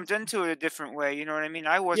you it took jumped into it a different way, you know what I mean?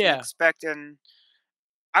 yeah,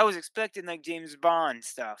 I was expecting like James Bond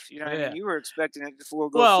stuff, you know what I mean? yeah. You were expecting it to go full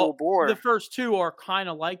Well, the bore. first two are kind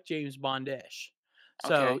of like James Bond-ish.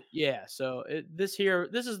 So Okay. yeah, so this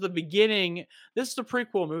is the beginning. This is the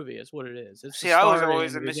prequel movie, is what it is. It's the See, I was starting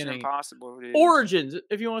always and the a Mission beginning. Impossible dude. Origins,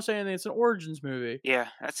 if you want to say anything, it's an origins movie. Yeah,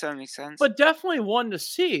 that makes sense. But definitely one to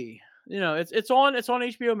see. You know, it's on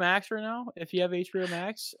HBO Max right now. If you have HBO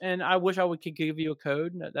Max, and I wish could give you a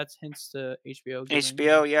code. That's hints to HBO giving.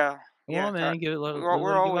 HBO, yeah. Come Yeah, on, man, we we're want to give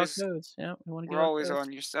out always codes. Yeah, we want to give we're out always codes.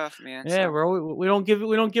 on your stuff, man. Yeah, So we don't give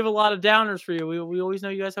a lot of downers for you. We always know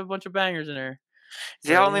you guys have a bunch of bangers in there. the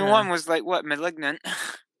So only yeah, one was like what, Malignant.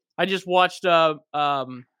 I just watched um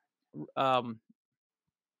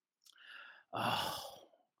oh,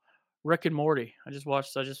 Rick and Morty. I just Oh,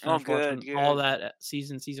 finished good, watching all good. that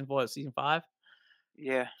season 4, season 5.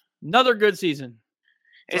 Yeah. Another good season.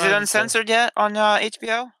 That's Is what I it have to say. uncensored yet on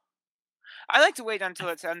HBO? I like to wait I until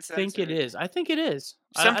it's think it uncensored. is. I think it is.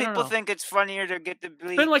 Some I don't people know. think it's funnier to get the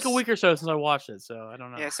It's been like a bleeps. week or so since I watched it, so I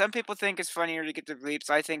don't know. Yeah, some people think it's funnier to get the bleeps.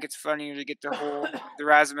 I think it's funnier to get the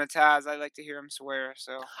razzmatazz. I like to hear him swear,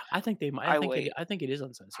 so I think they might. I wait. I think it is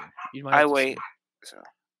uncensored. You might I have to see, wait. So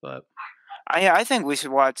but I think we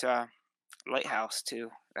should watch Lighthouse too.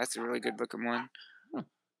 That's a really good looking one. hmm.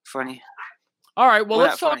 Funny. All right. Well, Well,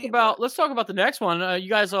 not funny, but let's talk about the next one. You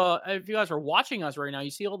guys, if you guys are watching us right now, you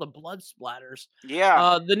see all the blood splatters.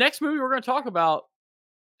 yeah, The next movie we're going to talk about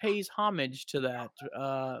pays homage to that.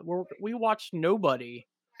 We watched Nobody.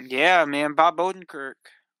 yeah, man. Bob Odenkirk.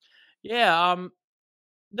 Yeah.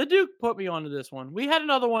 The Duke put me onto this one. We had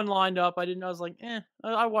another one lined up. I didn't. I was like, eh.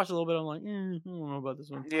 I watched a little bit. I'm like, I don't know about this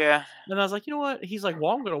one. Yeah, Then I was like, you know what? He's like,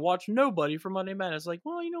 well, I'm gonna watch Nobody for Monday Madness. Like,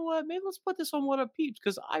 well, you know what? Maybe let's put this on What Up Peeps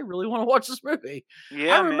because I really want to watch this movie. I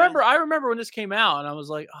yeah, remember, man. I remember when this came out, and I was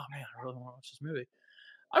like, oh man, I really want to watch this movie.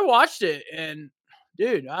 I watched it, and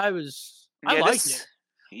dude, I Yeah, liked it. this.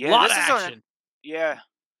 A Yeah, lot of this is on. action. Yeah,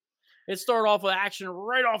 It started off with action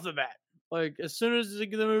right off the bat. Like as soon as the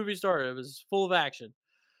movie started, it was full of action.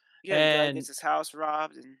 yeah. The guy And gets his house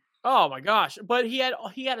robbed, and oh my gosh! But he had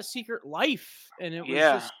a secret life, and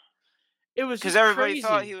yeah, it was because just everybody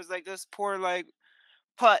thought crazy. he was like this poor like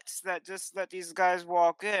putz that just let these guys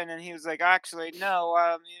walk in, and he was like, actually, no,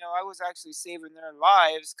 I was actually saving their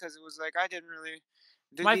lives because it was like I didn't really.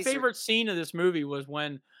 My These are favorite scene of this movie was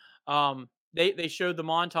when they showed the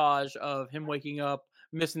montage of him waking up,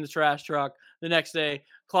 missing the trash truck, the next day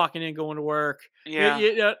clocking in, going to work.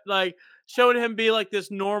 yeah, Like showing him be like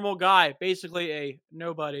this normal guy, basically a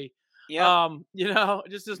nobody. yep,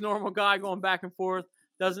 Just this normal guy going back and forth,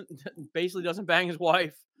 doesn't basically doesn't bang his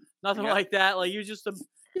wife, nothing yep, like that. Like he's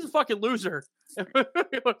a fucking loser. You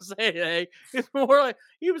want to say, hey, it's more like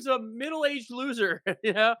he was a middle-aged loser,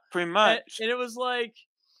 pretty and much. it was like,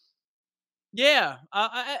 yeah.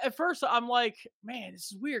 At first, I'm like, man,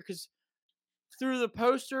 this is weird because through the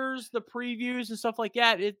posters, the previews, and stuff like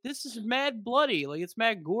that, this is mad bloody. Like it's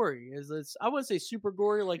mad gory. It's I wouldn't say super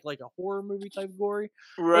gory, like a horror movie type gory,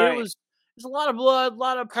 but Right. there's a lot of blood, a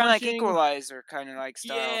lot of Kind of like punching. Equalizer, kind of like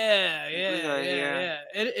style. Yeah, yeah, Equalizer, yeah, yeah.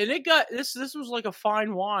 yeah. And it got this was like a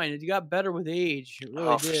fine wine. It got better with age. It really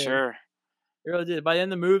Oh, for did. sure. It really did. By the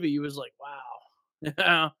end of the movie, he was like,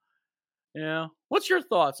 wow. Yeah. What's your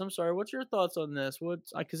thoughts? I'm sorry. What's your thoughts on this?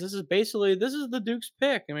 Because this is the Duke's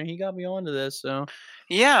pick. I mean, he got me onto this. So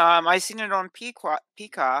Yeah, I seen it on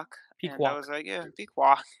Peacock. And I Pequawk. was like, yeah,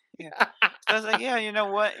 Peacock. Yeah. So I was like, yeah, you know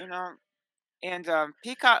what, and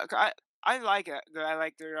Peacock, I like it. I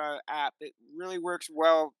like their app. It really works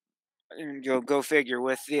well. And go figure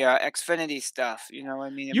with the Xfinity stuff. You know, I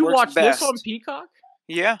mean, it You works watched this on best. Peacock?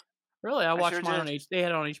 Yeah, Really? I I sure watched mine on did. They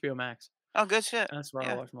had it on HBO Max. Oh, good shit. That's where I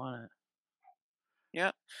Yeah, watched mine at.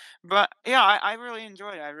 yeah. But yeah, I really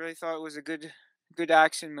enjoyed it. I really thought it was a good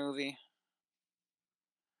action movie.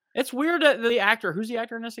 It's weird that the actor, who's the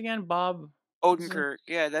actor in this again? Bob, what's his name? Odenkirk.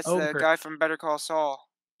 Yeah, that's the Odenkirk. guy from Better Call Saul.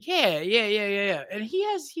 Yeah. And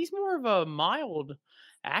he's more of a mild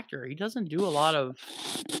actor. He doesn't do a lot of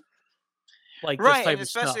like this Right, type and of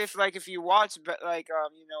especially stuff. if you watch, but like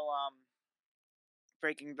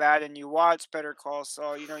Breaking Bad and you watch Better Call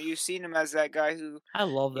Saul, you've seen him as that guy who, I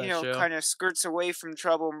love that show. kind of skirts away from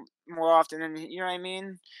trouble more often, and you know what I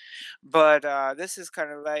mean. But this is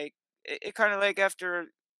kind of like it kind of like after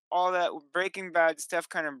all that Breaking Bad stuff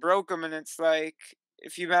kind of broke him, and it's like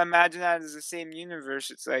if you imagine that as the same universe,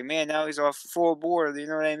 it's like man, now he's off full board. You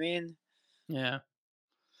know what I mean? Yeah.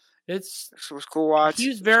 It's This was cool watch. It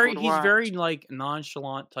was cool to he's watch. very like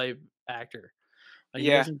nonchalant type actor. Like he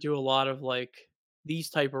Yeah, doesn't do a lot of like these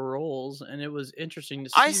type of roles, and it was interesting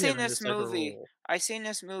to I see seen him in this this type of movie. role.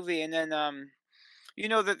 And then you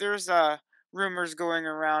know that there's rumors going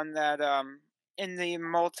around that in the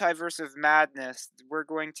multiverse of madness we're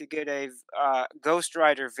going to get a Ghost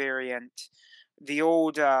Rider variant, the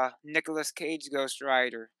old Nicolas Cage Ghost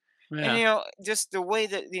Rider. And Yeah. just the way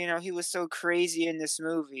that he was so crazy in this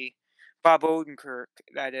movie, Bob Odenkirk,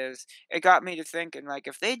 that is, it got me to thinking like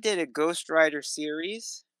if they did a Ghost Rider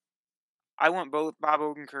series, I want both Bob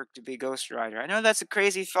Odenkirk to be Ghost Rider. I know that's a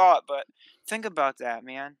crazy thought, but think about that,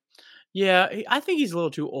 man. Yeah, I think he's a little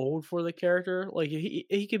too old for the character. Like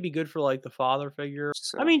he could be good for like the father figure. I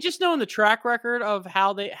So mean, just knowing the track record of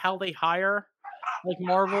how they hire like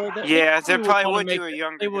Marvel, they yeah, they probably would probably want to would make do a they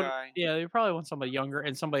younger would guy. yeah, they probably want somebody younger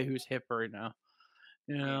and somebody who's hip right now.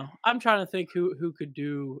 Yeah. I'm trying to think who could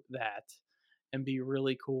do that and be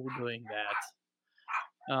really cool doing that.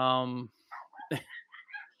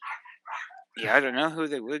 Yeah, I don't know who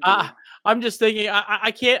they would I do. I'm just thinking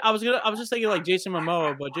I can't I was just thinking like Jason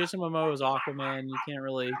Momoa, but Jason Momoa is Aquaman. You can't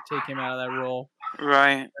really take him out of that role.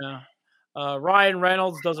 Right. Yeah. Ryan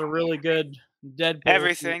Reynolds does a really good Deadpool. You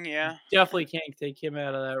Everything, yeah. definitely can't take him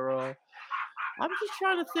out of that role. I'm just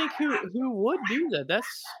trying to think who would do that.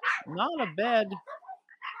 That's not a bad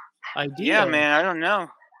Yeah, idea. man, I don't know.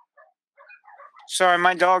 Sorry,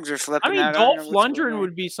 my dogs are I flipping mean, out. I don't know Dolph what's going Lundgren on.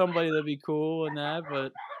 would be somebody that'd be cool in that,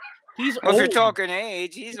 but he's Well, if you're old. talking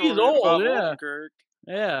age, he's He's older than old, Bob yeah. Odenkirk.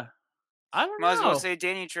 Yeah. I don't Might as well know. say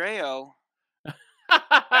Danny Trejo.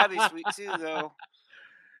 That'd be sweet too, though.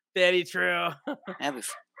 Daddy Trail. That'd be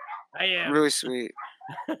I am. really sweet.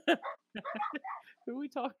 Who are we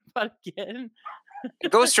talking about again?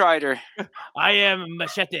 Ghost Rider. I am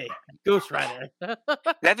Machete, Ghost Rider.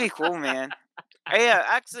 That'd be cool, man. Yeah,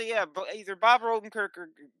 actually, yeah, either Bob Odenkirk or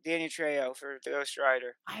Danny Trejo for Ghost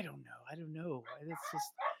Rider. I don't know.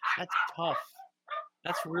 That's tough.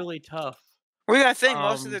 That's really tough. We gotta think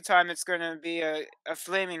most of Um, the time it's gonna be a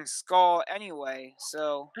flaming skull anyway,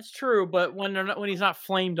 so that's true, but when he's not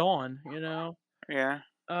flamed on. yeah.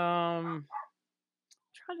 Trying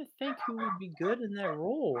to think who would be good in that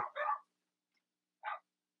role.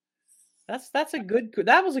 That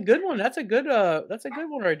was a good one. That's a good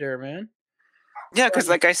one right there, man. Yeah, because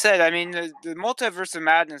like I said, I mean the multiverse of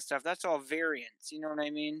madness stuff, that's all variants, you know what I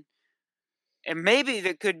mean? And maybe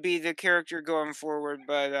that could be the character going forward,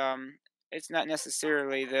 but it's not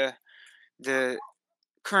necessarily the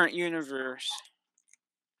current universe.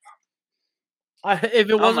 If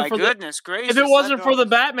it Oh wasn't my for the goodness gracious. if it that wasn't for dog the is-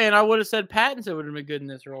 Batman, I would have said Pattinson would have been good in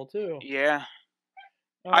this role too. Yeah.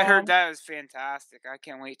 I heard Um, that was fantastic. I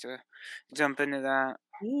can't wait to jump into that.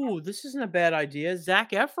 Ooh, this isn't a bad idea.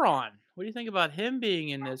 Zac Efron. What do you think about him being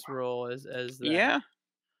in this role as that? Yeah.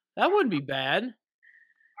 That wouldn't be bad.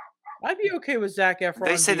 I'd be okay with Zac Efron.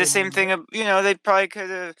 They say the being same in thing. it.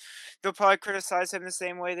 They'll probably criticize him the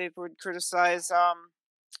same way they would criticize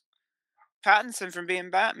Pattinson from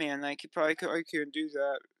being Batman. Like he probably couldn't do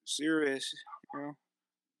that. Serious, you know.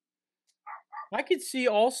 I could see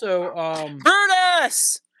also,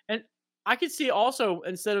 Brutus. and I could see also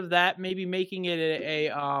instead of that, maybe making it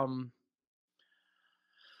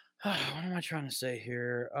what am I trying to say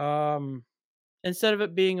here? Instead of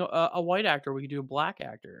it being a white actor, we could do a black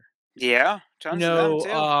actor. Yeah, tons of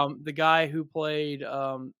them too. The guy who played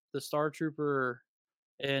the Star Trooper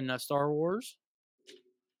in Star Wars.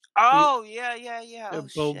 Oh, yeah. Oh,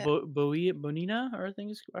 shit. Bonina, or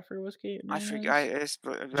I forget what his I name forgot. is.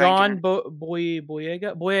 It's John blanking.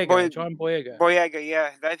 Boyega, Boy John Boyega. Boyega,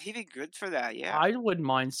 yeah. That he'd be good for that, yeah. I wouldn't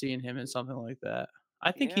mind seeing him in something like that.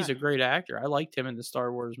 I think he's Yeah. a great actor. I liked him in the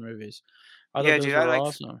Star Wars movies. I thought Yeah, dude, those were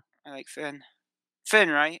awesome. I like Finn. Finn,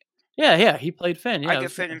 right? Yeah, he played Finn. I Yeah,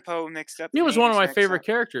 get Finn and Poe mixed up, he the was one of names my mixed favorite up.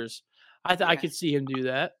 characters. I Yeah. could see him do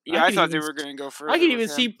that. Yeah, I thought they were gonna go I could further with even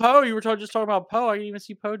see him. Poe. You were just talking about Poe. I could even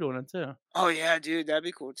see Poe doing it too. Oh, yeah, dude, that'd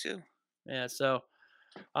be cool too. Yeah. So,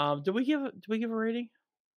 did we give a rating?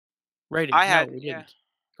 Rating? I No, had we yeah. didn't.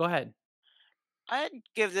 Go ahead. I'd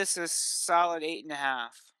give this a solid 8.5.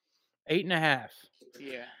 8.5.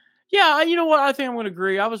 Yeah. Yeah, you know what? I think I'm going to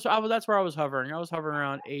agree. I was. That's where I was hovering. I was hovering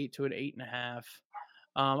around 8 to an 8.5.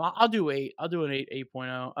 I'll do 8. I'll do an 8,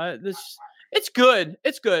 8.0. It's good.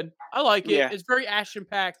 It's good. I like it. Yeah. It's very action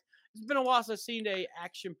packed. It's been a while since I've seen a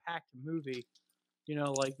action packed movie,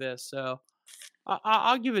 like this. So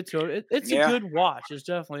I'll give it to it. It's a Yeah, good watch. It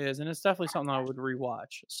definitely is, and it's definitely something I would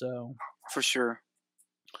rewatch. So, for sure.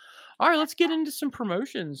 all right, let's get into some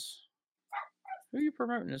promotions. Who are you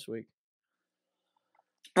promoting this week?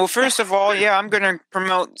 Well, first of all, yeah, I'm gonna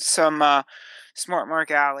promote some Smart Mark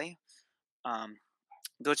Alley.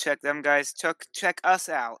 Go check them guys. Check us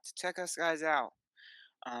out. Check us guys out.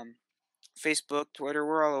 Um, Facebook, Twitter,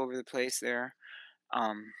 we're all over the place there.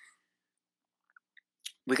 Um,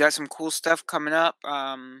 we got some cool stuff coming up.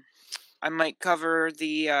 I might cover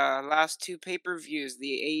the last two pay-per-views,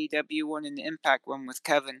 the AEW one and the Impact one with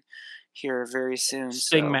Kevin here very soon.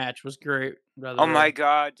 Sting So, match was great. By the oh way, my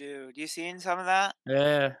god, dude, you seen some of that?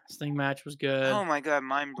 yeah, Sting match was good. Oh my god,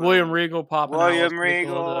 mind William blowing. Regal popping out was William pretty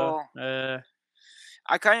cool though. Regal.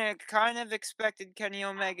 I kind of expected Kenny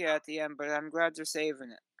Omega at the end, but I'm glad they're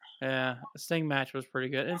saving it. Yeah, the Sting match was pretty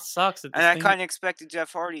good. It sucks that the And I Sting. kind of expected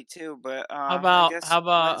Jeff Hardy too, but How I about guess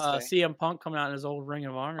Wednesday. CM Punk coming out in his old Ring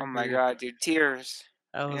of Honor Oh my gear? god, dude, tears.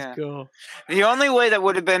 That was Yeah. cool. The only way that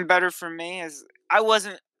would have been better for me is I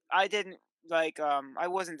wasn't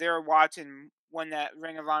there watching when that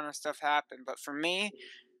Ring of Honor stuff happened, but for me,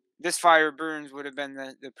 This Fire Burns would have been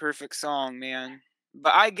the perfect song, man.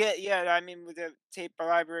 But I get, with the tape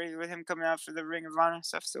library with him coming out for the Ring of Honor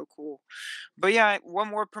stuff, so cool. But yeah, one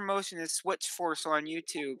more promotion is Switch Force on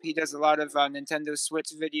YouTube. He does a lot of Nintendo Switch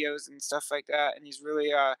videos and stuff like that, and he's really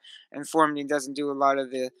informed. He doesn't do a lot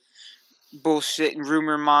of the bullshit and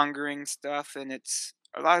rumor mongering stuff, and it's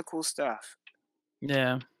a lot of cool stuff.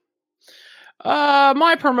 Yeah.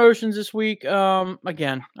 My promotions this week.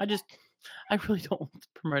 Again, I really don't want to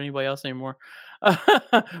promote anybody else anymore.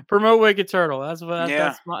 Promote Wicked Turtle. That's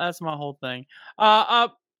my whole thing.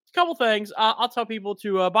 Couple things. I'll tell people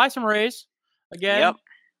to buy some Rays. Again, Yep.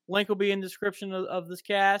 link will be in the description of this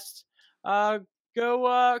cast.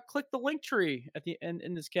 Go click the link tree at the end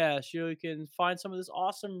in this cast. You can find some of this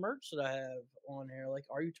awesome merch that I have on here. Like,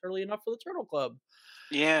 are you turtly enough for the Turtle Club?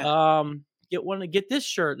 Yeah. Get this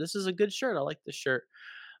shirt. This is a good shirt. I like this shirt.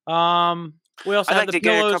 We also have the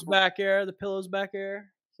pillows back there. The pillows back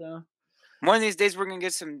there. So one of these days we're gonna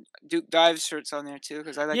get some Duke Dives shirts on there too,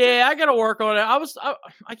 because I like. Yeah, I gotta work on it.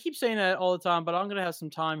 I keep saying that all the time, but I'm gonna have some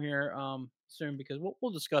time here soon because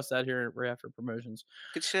we'll discuss that here right after promotions.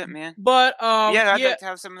 Good shit, man. But I'd like to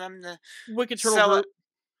have some of them to Wicked Turtle Group.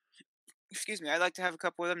 Excuse me, I'd like to have a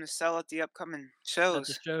couple of them to sell at the upcoming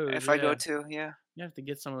shows. If I go to, yeah. You have to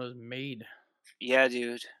get some of those made. Yeah,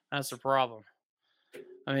 dude. That's the problem.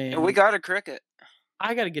 I mean, and we got a Cricket.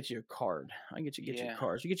 I got to get you a card. I get you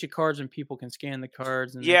cards. You get your cards, and people can scan the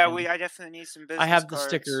cards. And I definitely need some business. I have cards.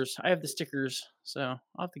 the stickers. So I'll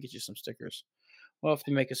have to get you some stickers. We'll have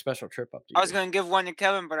to make a special trip up to you. I was gonna give one to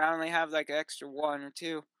Kevin, but I only have like an extra one or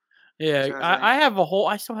two. Yeah, so I have a whole.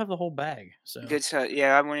 I still have the whole bag. So good shot.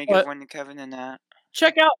 Yeah, I want to give one to Kevin and that.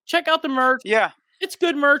 Check out the merch. Yeah, it's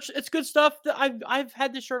good merch. It's good stuff. I've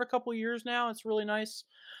had this shirt a couple years now. It's really nice.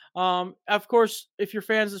 Of course, if you're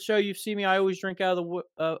fans of the show, you've seen me. I always drink out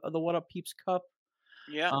of the What Up Peeps cup.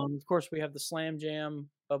 Yeah. Of course, we have the Slam Jam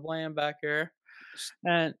Blam back here,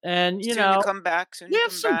 and you soon know, to come back. We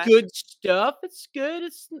have some good stuff. It's good.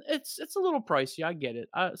 It's a little pricey. I get it.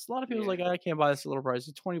 A lot of people like, I can't buy this a little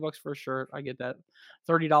pricey. $20 for a shirt. I get that.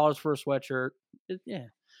 $30 for a sweatshirt.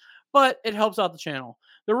 But it helps out the channel.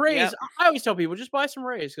 The Rays, I always tell people, just buy some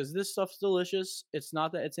Rays because this stuff's delicious. It's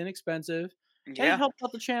not that it's inexpensive. Yeah. And it helps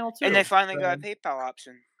out the channel too. And they finally got a PayPal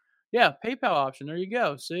option. Yeah, PayPal option. There you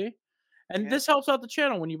go. See? And this helps out the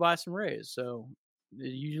channel when you buy some Rays. So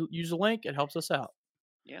you use the link, it helps us out.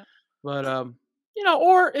 Yeah. But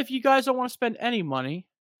or if you guys don't want to spend any money,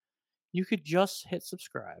 you could just hit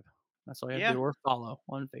subscribe. That's all you have to do, or follow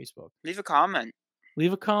on Facebook. Leave a comment.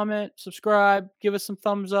 leave a comment, subscribe, give us some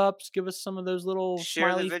thumbs ups, give us some of those little Share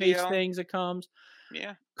the smiley face video. things that comes.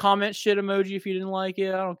 Yeah. Comment shit emoji if you didn't like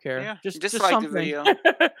it. I don't care. Yeah. Just Dislike the something. video. Who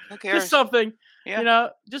Just cares? something. Yeah.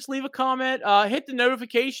 Just leave a comment. Hit the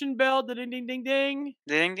notification bell, the ding ding ding ding.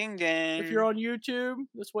 Ding ding If you're ding. on YouTube,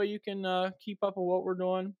 this way you can keep up with what we're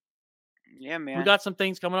doing. Yeah, We man. got some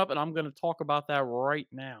things coming up, and I'm going to talk about that right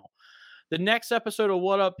now. The next episode of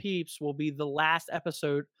What Up Peeps will be the last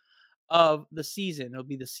episode of the season. It'll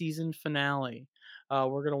be the season finale.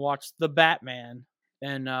 We're going to watch The Batman,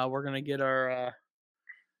 and we're going to get our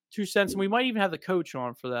 2 cents, and we might even have the coach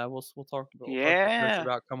on for that. We'll talk to the coach Yeah.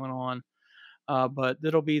 about coming on. But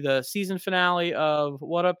it'll be the season finale of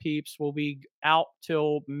What Up Peeps. Will be out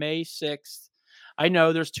till May 6th. I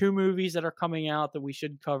know there's 2 movies that are coming out that we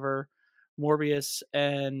should cover, Morbius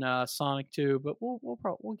and Sonic 2, but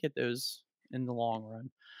we'll get those in the long run.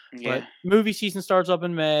 But Yeah. movie season starts up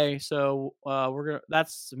in May, so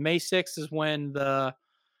that's May 6th is when the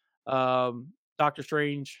Doctor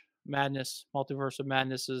Strange Madness, Multiverse of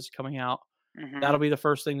Madness is coming out. That'll be the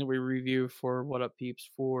first thing that we review for What Up Peeps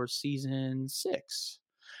for season 6.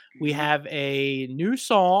 We have a new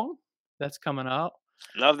song that's coming up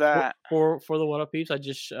Love that. for the What Up Peeps. I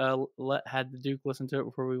just had the Duke listen to it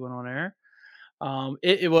before we went on air.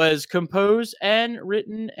 It was composed and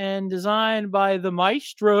written and designed by the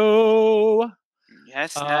maestro.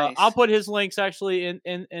 That's nice. I'll put his links actually in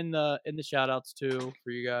the shout outs too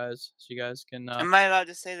for you guys, so you guys can. Am I allowed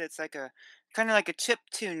to say that it's like a kind of like a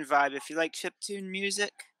chiptune vibe? If you like chiptune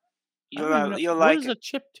music, I don't even know you'll what like is it. a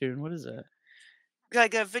chip tune. What is that?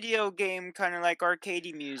 Like a video game, kind of like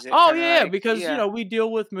arcadey music. Oh Kind of yeah, like because we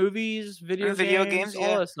deal with movies, video video games, games. all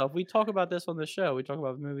Yeah. that stuff. We talk about this on the show. We talk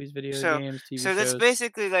about movies, video So games, TV so that's shows.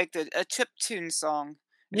 basically like a chiptune song.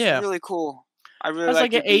 It's Yeah, really cool. I really that's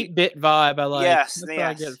like like the an beat. 8-bit vibe. I like. Yes. That's what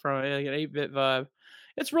I get Yes. from it. Like an 8-bit vibe.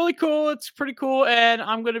 It's really cool. It's pretty cool, and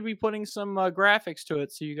I'm going to be putting some graphics to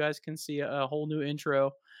it so you guys can see a whole new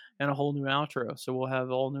intro and a whole new outro. So we'll have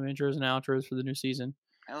all new intros and outros for the new season.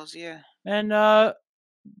 Hells yeah. And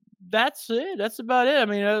that's it. That's about it. I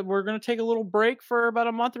mean, we're going to take a little break for about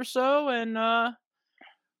a month or so, and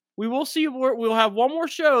we will see. We'll have one more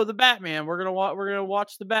show, The Batman. We're gonna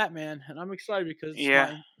watch The Batman, and I'm excited because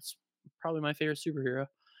it's probably my favorite superhero.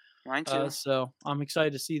 Mine too. So I'm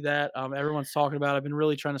excited to see that. Everyone's talking about it. I've been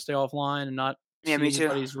really trying to stay offline and not see me too.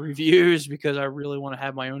 anybody's reviews because I really want to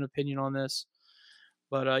have my own opinion on this.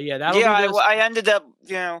 But yeah, that'll Yeah, be this. I ended up,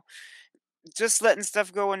 just letting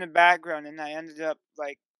stuff go in the background, and I ended up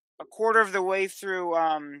like a quarter of the way through.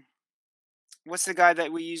 What's the guy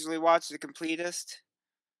that we usually watch, The Completist?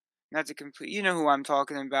 Not The Complete. You know who I'm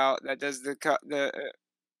talking about? That does the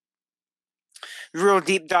real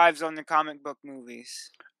deep dives on the comic book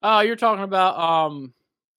movies. You're talking about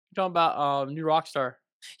New Rockstar.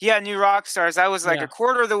 Yeah, New Rockstars. I was like Yeah. a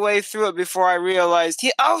quarter of the way through it before I realized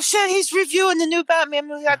oh shit, he's reviewing the new Batman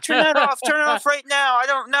movie. I turn that off. Turn it off right now. I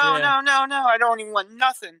don't no. I don't even want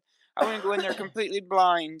nothing. I want to go in there completely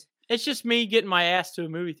blind. It's just me getting my ass to a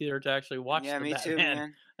movie theater to actually watch. Yeah, the me Batman. too,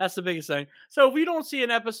 man. That's the biggest thing. So if we don't see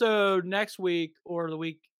an episode next week or the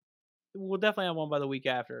week, we'll definitely have one by the week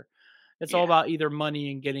after. It's all about either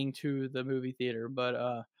money and getting to the movie theater.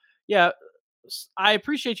 But yeah, I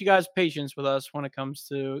appreciate you guys' patience with us when it comes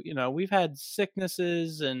to, we've had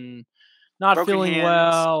sicknesses and not Broken feeling hands.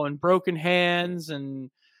 well and broken hands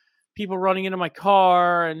and people running into my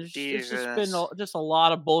car. And it's just been just a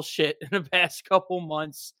lot of bullshit in the past couple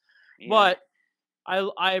months. Yeah. But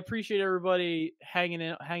I appreciate everybody hanging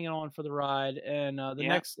on for the ride. And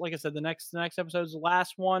next, like I said, the next episode is the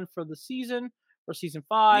last one for the season, for season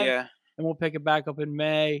 5. Yeah. And we'll pick it back up in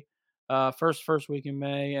May, first week in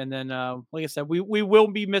May. And then, like I said, we will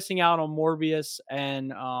be missing out on Morbius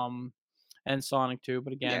and Sonic 2.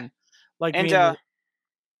 But again, for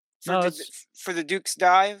the Duke's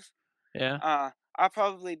Dive, I'll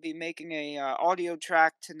probably be making a audio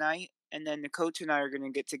track tonight. And then the coach and I are going to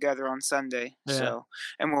get together on Sunday. Yeah. So,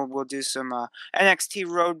 and we'll do some NXT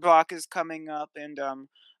Roadblock is coming up, and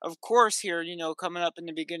of course here, coming up in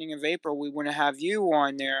the beginning of April, we want to have you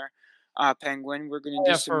on there, Penguin. We're going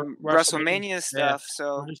to do some WrestleMania stuff.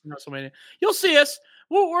 So WrestleMania, you'll see us.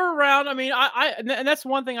 We're around. I mean, and that's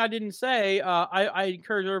one thing I didn't say. I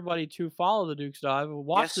encourage everybody to follow the Duke's Dive,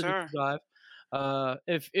 watch the Duke's Dive.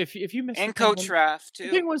 If you missed and Coach Raff too.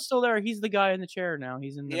 The Penguin's still there. He's the guy in the chair now.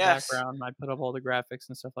 He's in the background. I put up all the graphics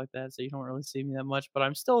and stuff like that, so you don't really see me that much. But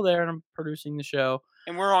I'm still there, and I'm producing the show.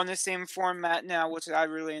 And we're on the same format now, which I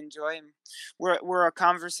really enjoy. And we're a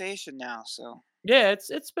conversation now, so yeah,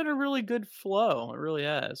 it's been a really good flow. It really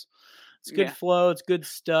has. It's good flow. It's good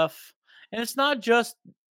stuff, and it's not just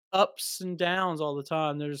ups and downs all the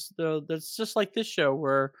time. There's just like this show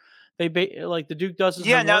where like the Duke does his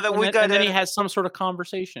Yeah, now homework that and we then got and then he a has some sort of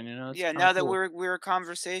conversation. It's yeah, kind of now that cool. we're a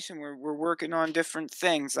conversation, we're working on different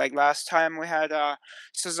things. Like last time we had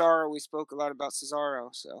Cesaro, we spoke a lot about Cesaro.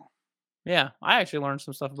 So Yeah, I actually learned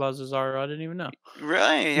some stuff about Cesaro I didn't even know.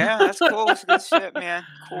 really, yeah, that's cool. It's good shit, man.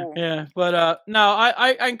 Cool. Yeah, but no,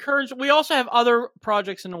 I encourage. We also have other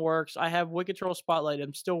projects in the works. I have Wicked Troll Spotlight.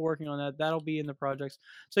 I'm still working on that. That'll be in the projects,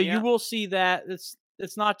 so you Yeah. will see that.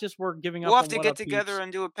 It's not just we're giving We'll up have on to What get Up together Peeps.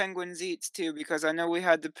 and do a Penguins Eats too, because I know we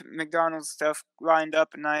had the McDonald's stuff lined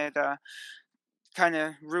up, and I had kind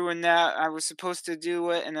of ruined that. I was supposed to do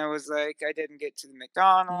it, and I was like, I didn't get to the Mm.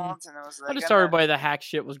 McDonald's, and I was I like, just I'm tell not. everybody the hack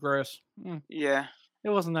shit was gross. Yeah. It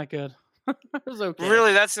wasn't that good. It was okay.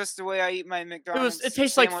 Really, that's just the way I eat my It McDonald's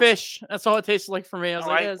tastes like sandwich. fish. That's all it tasted like for me. I was Oh,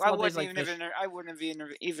 like, yeah, it's I all tastes wouldn't like even have fish. I wouldn't have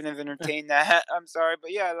even have entertained that. I'm sorry,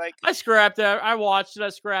 but yeah, like I scrapped it. I watched it. I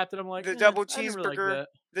scrapped it. I'm like, the double I didn't really like cheeseburger, that.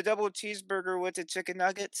 the double cheeseburger with the chicken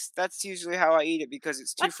nuggets. That's usually how I eat it because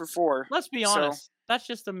it's two Let's for four. let's be So honest. That's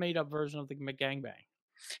just a made up version of the McGangbang.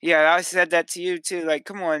 yeah, I said that to you too. Like,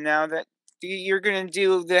 come on now, that you're gonna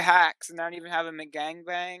do the hacks and not even have a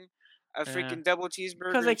McGangbang, a Yeah. freaking double Because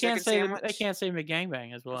cheeseburger and chicken they sandwich. can't say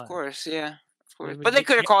McGangbang as Of well. course, yeah, of They course. would But they get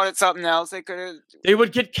could have called it something else. They could have. they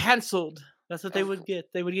would get canceled. That's what they Of would get.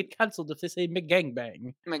 They would get canceled if they say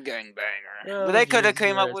McGangbang. McGangbanger. But Oh they could have Jesus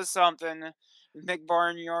came up Christ. with something,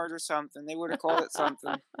 McBarnyard or something. They would have called it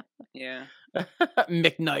something. Yeah,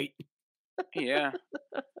 McKnight. yeah.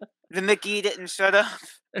 The Eat It and Shut Up.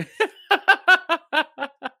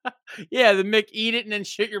 Yeah, the Mick eat it and then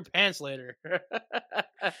shit your pants later.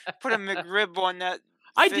 Put a McRib on that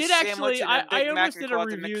I fish did sandwich actually. and a I Big Mac almost and did a call it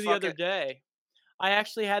the review the other McFucket. day. I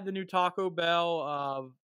actually had the new Taco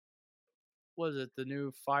Bell. Was it the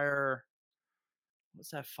new fire?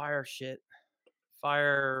 What's that fire shit?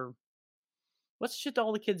 Fire. What's shit that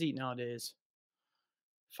all the kids eat nowadays?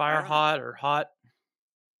 I Fire don't know. hot or hot?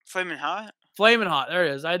 Flaming Hot? Flamin' hot. There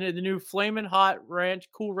it is. I did the new Flamin' hot ranch,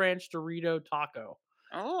 Cool Ranch Dorito taco.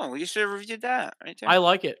 Oh, you should have reviewed that right I there.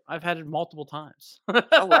 like it. I've had it multiple times.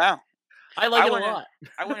 Oh wow. I like I it a wanna lot.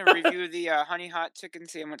 I wanna review the honey hot chicken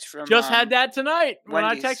sandwich from Just had that tonight when I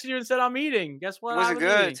Wendy's. texted you and said I'm eating. Guess what Was I it was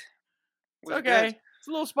good? eating? It's Was it good? okay. It's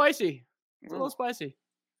a little spicy. It's a Ooh. little spicy.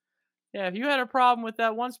 Yeah, if you had a problem with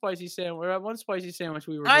that one spicy sandwich,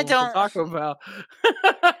 we were I doing for don't. Taco Bell,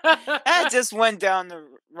 That just went down the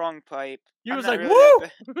wrong pipe. you I'm was not like, really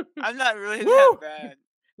that "Woo, bad. I'm not really that woo!" bad.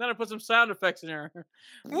 Then I put some sound effects in there.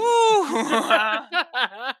 Woo!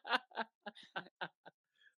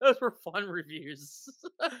 Those were fun reviews.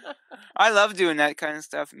 I love doing that kind of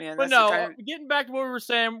stuff, man. But That's the no, kind of getting back to what we were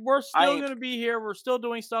saying, we're still I. going to be here. We're still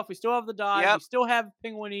doing stuff. We still have the dive. We Yep. still have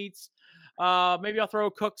Penguin Eats. Maybe I'll throw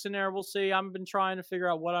Cooks in there. We'll see. I've been trying to figure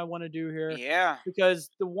out what I want to do here Yeah. because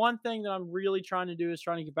the one thing that I'm really trying to do is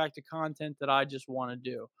trying to get back to content that I just want to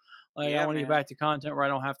do. Like I Yeah, want to get man. back to content where I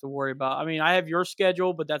don't have to worry about. I mean, I have your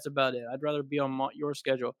schedule, but that's about it. I'd rather be on your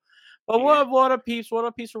schedule. But Yeah. what a piece! What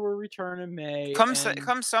a piece! We'll return in May. And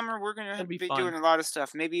Come summer, we're gonna it'll be be fun. doing a lot of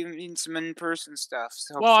stuff. Maybe even some in person stuff.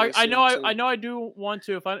 So Well, hopefully I know soon too. I know I do want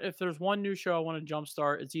to. If there's one new show I want to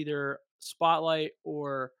jumpstart, it's either Spotlight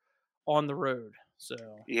or On the Road. So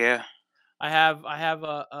Yeah. I have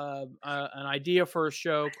an idea for a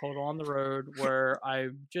show called On the Road where I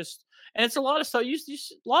just and it's a lot of stuff. A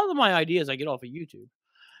lot of my ideas I get off of YouTube,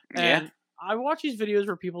 Yeah. and I watch these videos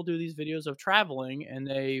where people do these videos of traveling and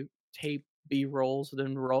they tape B rolls of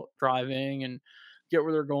them driving and get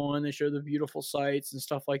where they're going. They show the beautiful sights and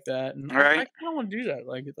stuff like that. And I Right. kind of want to do that.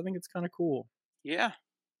 Like I think it's kind of cool. Yeah.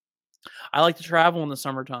 I like to travel in the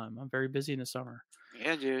summertime. I'm very busy in the summer,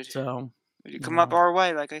 Yeah, dude. so You come up uh, our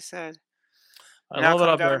way, like I said. I And I'll love it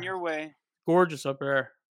come up down there. your way. Gorgeous up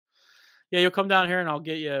there. Yeah, you'll come down here and I'll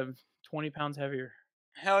get you 20 pounds heavier.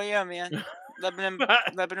 Hell yeah, man.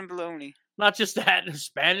 Lebanon bologna. Not just that, there's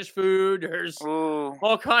Spanish food, there's Ooh.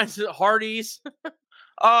 all kinds of Hardee's.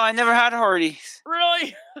 Oh, I never had Hardee's.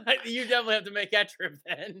 Really? You definitely have to make that trip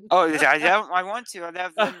then. Oh, I want to. I'd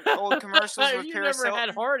have them old commercials with You Paris never had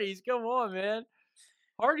Hilton. Hardee's. Come on, man.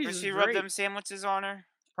 Hardee's Does is she rub great. them sandwiches on her?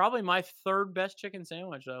 Probably my third best chicken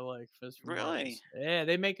sandwich I like. Is from Really? Hardee's. Yeah,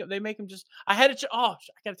 they make them just. I had a. I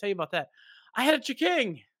gotta tell you about that. I had a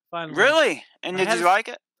chicken finally. Really? And I did had you a- like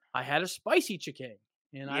it? I had a spicy chicken,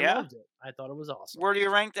 and I Yeah? loved it. I thought it was awesome. Where do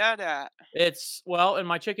you rank that at? It's in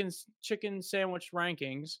my chicken sandwich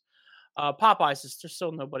rankings. Popeyes is there's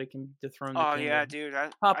still nobody can dethrone the Oh king. yeah, of- dude. I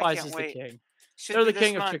Popeyes can't is wait. the king. Should They're be the this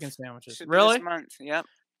king of month. chicken sandwiches. Should be Really? this month. Yep.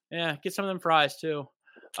 Yeah, get some of them fries too.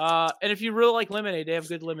 And if you really like lemonade, they have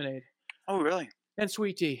good lemonade Oh really? and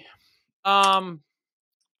sweet tea. Um,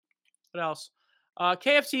 What else?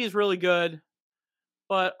 KFC is really good,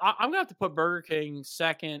 but I'm gonna have to put Burger King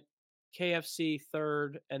second, KFC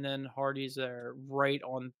third, and then Hardee's there right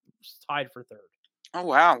on tied for third. Oh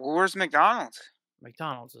wow. Well, where's McDonald's?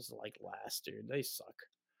 McDonald's is like last, dude. They suck.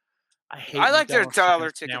 I I hate like their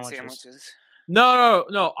McDonald's chicken dollar chicken sandwiches. sandwiches.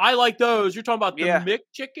 No. I like those. You're talking about the Yeah.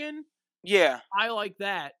 McChicken? Yeah. I like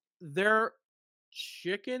that. Their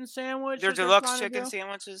chicken sandwich Their that they're deluxe trying to chicken do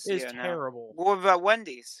sandwiches. is Yeah. No. terrible. What about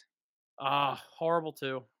Wendy's? Horrible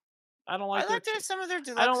too. I don't like I like some of their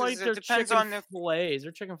I don't like deluxes. It their depends chicken on the fillets.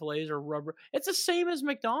 Their chicken fillets are rubber. It's the same as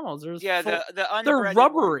McDonald's. yeah the They're unbreaded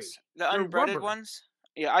rubbery. ones. The They're unbreaded rubbery. ones.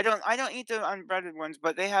 Yeah, I don't eat the unbreaded ones,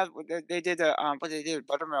 but they did a but they did a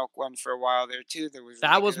buttermilk one for a while there too. That was really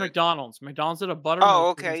That was good. McDonald's. McDonald's did a Oh,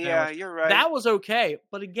 buttermilk chicken okay, yeah, sandwich. you're right. That was okay,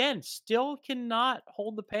 but again, still cannot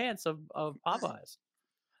hold the pants of Popeyes.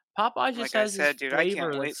 Popeyes just Like I has this said, dude, I flavor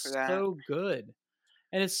can't wait for that's that. so good,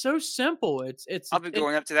 and it's so simple. I'll be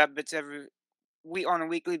going up to that bits every week on a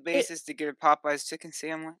weekly It basis to get a Popeyes chicken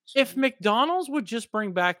sandwich. if McDonald's would just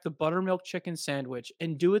bring back the buttermilk chicken sandwich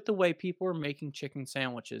and do it the way people are making chicken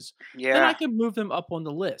sandwiches, then I Yeah, could move them up on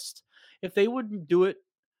the list. If they would do it,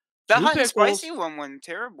 the 2 hot and pickles, spicy one wasn't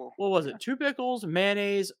terrible. what was it? 2 pickles,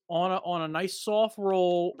 mayonnaise on a nice soft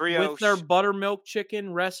roll with their Brioche. buttermilk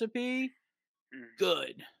chicken recipe, Mm,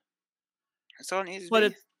 good. that's all it needs to But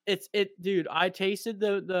be. dude, I tasted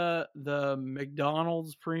the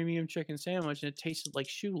McDonald's premium chicken sandwich and it tasted like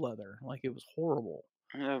shoe leather. Like it was horrible.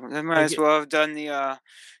 Yeah, they might Like as well have done the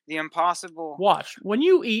impossible. watch when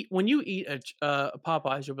you eat a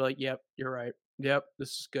Popeyes, you'll be like, "Yep, you're right. Yep, this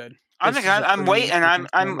is good. I This think is a I'm premium waiting. chicken I'm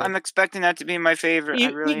sandwich." expecting that to be my favorite. I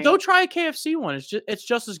really Go am. try a KFC one. It's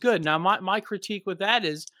just as good. Now my critique with that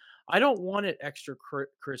is I don't want it extra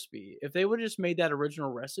crispy. If they would have just made that original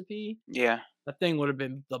recipe, Yeah. that thing would have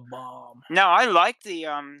been the bomb. No, I like The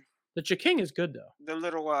Chiking is good though. the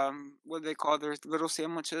little what do they call their little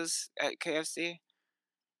sandwiches at KFC?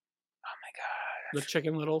 Oh my The god.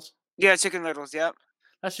 Chicken Littles. Yeah, chicken littles. Yep.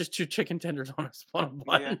 That's just 2 chicken tenders on a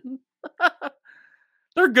Yeah. bun.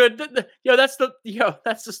 They're good. That's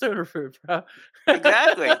the stoner food, bro.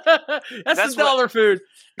 Exactly. That's the That's what dollar food.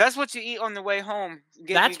 that's what you eat on the way home.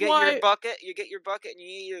 That's You get why, your bucket. You get your bucket and you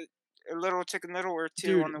eat a little chicken little or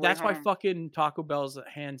two on dude. the way That's why home. fucking Taco Bell's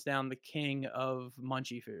hands down the king of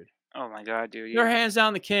munchie food. Oh my god, dude. They're Yeah. hands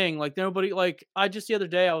down the king. Like nobody. Like I just the other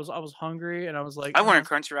day, I was hungry and I was like, I want a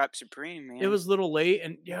Crunch Wrap Supreme, it man. was a little late,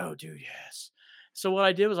 and yo, dude, yes. So what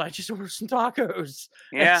I did was I just ordered some tacos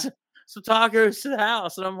and Yeah. some tacos to the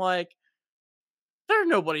house, and I'm like, there's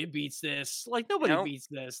nobody beats this. Like nobody Nope. beats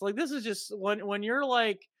this. Like this is just when you're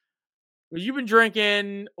like you've been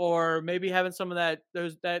drinking or maybe having some of that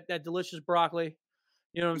delicious broccoli.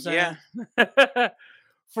 You know what I'm Yeah. saying?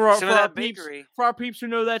 for Some of our that peeps, bakery. for our peeps who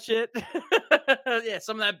know that shit. Yeah,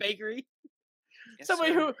 some of that bakery. Yes,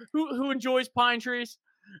 Somebody sir. who enjoys pine trees.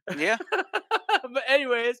 Yeah. But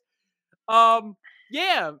anyways,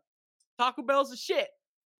 yeah, Taco Bell's the shit.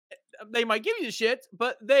 They might give you the shit,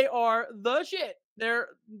 but they are the shit.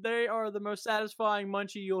 They are the most satisfying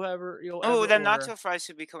munchie you'll ever Oh, the order. nacho fries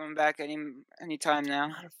should be coming back anytime I'm now.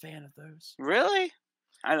 not a fan of those. Really?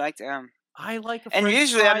 I like them. I like a And French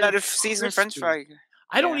usually fry I'm not a that's seasoned French crispy. fry.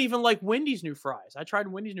 I don't Yeah. even like Wendy's new fries. I tried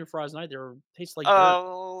Wendy's new fries tonight. They taste like dirt.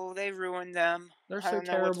 Oh, they ruined them. They're I so don't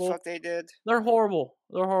know what the terrible. fuck they did. They're horrible.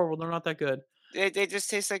 They're horrible. They're not that good. They just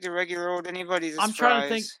taste like the regular old anybody's I'm trying to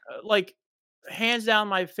think. fries. Like, hands down,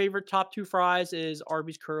 my favorite top 2 fries is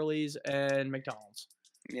Arby's Curly's and McDonald's.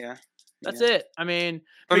 Yeah. That's Yeah. it. I mean,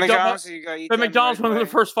 But McDo- McDonald's, you gotta eat but them McDonald's right within the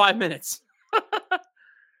away. first 5 minutes.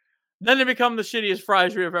 Then they become the shittiest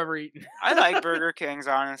fries we have ever eaten. I like Burger Kings,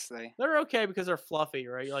 honestly. They're okay because they're fluffy,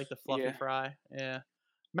 right? You like the fluffy Yeah. fry. Yeah.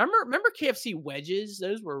 Remember KFC wedges?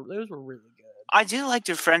 Those were really good. I do like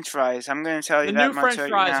their French fries. I'm gonna tell you The that new much French right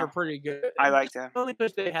fries now. are pretty good. I like them. Only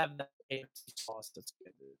because they have that KFC sauce that's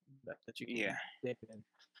good that you can Yeah. dip in.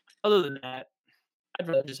 Other than that, I'd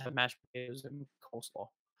rather just have mashed potatoes and coleslaw.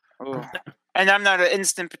 Ooh. And I'm not an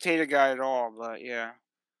instant potato guy at all, but yeah.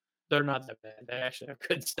 They're not that bad. They actually have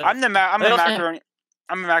good stuff. I'm a They also have- macaroni.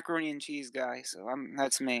 I'm a macaroni and cheese guy, so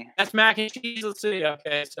that's me. That's mac and cheese. Let's see.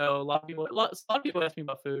 Okay, so a lot of people ask me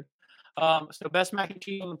about food. So best mac and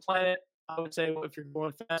cheese on the planet, I would say if you're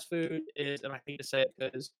going fast food is, and I hate to say it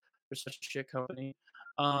because they're such a shit company,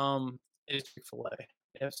 is Chick-fil-A.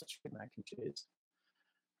 They have such good mac and cheese.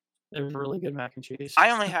 They're really good mac and cheese.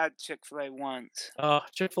 I only had Chick-fil-A once.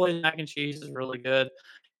 Chick-fil-A mac and cheese is really good.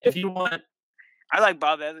 If you want I like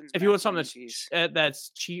Bob Evans. something macaroni and cheese. that's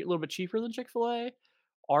cheap, a little bit cheaper than Chick-fil-A,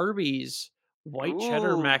 Arby's White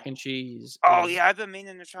cheddar Ooh. mac and cheese Oh is yeah, I've been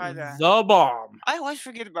meaning to try that. the bomb. I always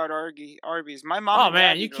forget about Arby's. My mom Oh and dad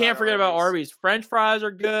man, you eat a lot can't of forget about Arby's. Arby's. French fries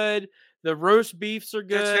are good. The roast beefs are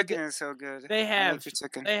Their good. chicken is so good. They I like have their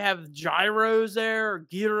chicken. they have gyros there, or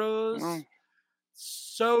gyros. Mm.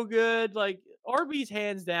 So good. Like Arby's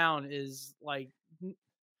hands down is like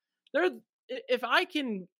they're if I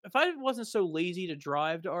wasn't so lazy to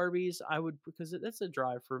drive to Arby's, I would because that's a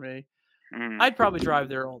drive for me. Mm. I'd probably drive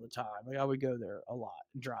there all the time. Like I would go there a lot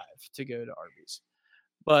and drive to go to Arby's.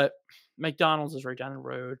 But McDonald's is right down the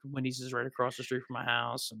road. Wendy's is right across the street from my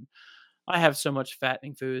house, and I have so much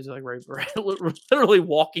fattening foods like literally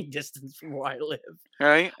walking distance from where I live.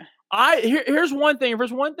 Right? Here's one thing. If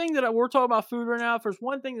there's one thing that we're talking about food right now, if there's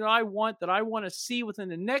one thing that I want to see within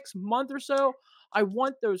the next month or so, I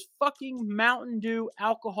want those fucking Mountain Dew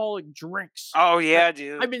alcoholic drinks. Oh yeah,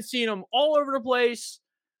 dude. I've been seeing them all over the place,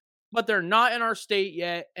 but they're not in our state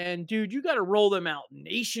yet. And dude, you got to roll them out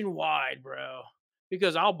nationwide, bro,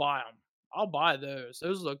 because I'll buy them. I'll buy those.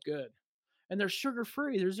 Those look good, and they're sugar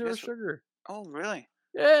free. There's zero sugar. Oh really?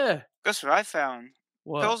 Yeah. Guess what I found?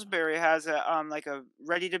 What? Pillsbury has a like a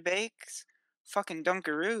ready to bake fucking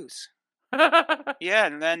Dunkaroos. Yeah,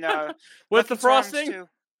 and then With the Lucky Charms, frosting? too.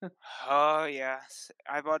 Oh yes,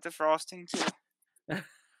 I bought the frosting too.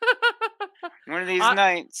 One of these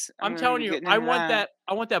nights, I'm gonna telling be you, getting I into want that.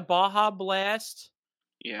 I want that Baja Blast,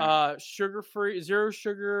 Yeah. sugar free, zero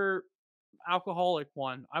sugar, alcoholic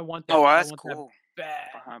one. I want that. Oh, I that's want that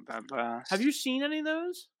cool. bad. Have you seen any of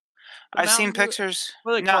those? The I've seen Mountain Dew- pictures,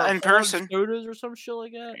 What are they not called? in Hard person. sodas or some shit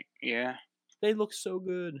like that. Yeah. They look so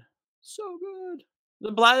good, so good.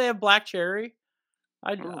 They have black cherry.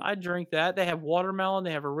 Ooh. I drink that. They have watermelon.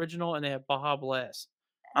 They have original, and they have Baja Blast.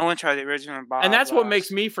 I want to try the original Baja And that's what makes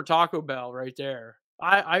Blast. me for Taco Bell right there.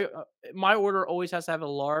 My order always has to have a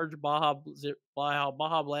large Baja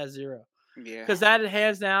Blast Zero Yeah. because that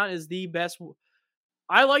hands down is the best.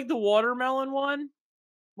 I like the watermelon one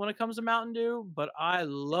when it comes to Mountain Dew, but I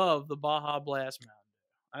love the Baja Blast Mountain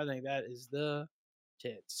Dew. I think that is the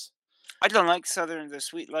tits. I don't like the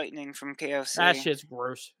Sweet Lightning from That KFC. shit's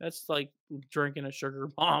gross. That's like drinking a sugar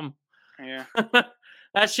bomb. Yeah.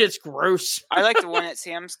 That shit's gross. I like the one at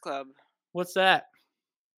Sam's Club. What's that?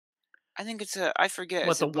 I think I forget.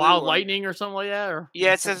 What, It's the a blue Wild one. Lightning or something like that? Or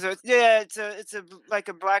Yeah, it's a like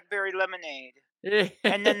a blackberry lemonade.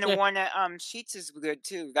 And then the one at Sheets is good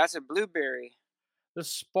too. That's a blueberry. The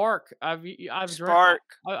Spark. I've Spark.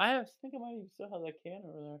 I think I might even still have that can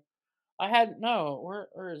over there. I had no.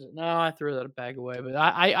 Where is it? No, I threw that bag away. But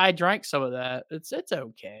I drank some of that. It's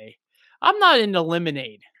okay. I'm not into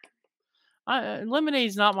lemonade.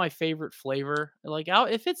 Lemonade's not my favorite flavor. Like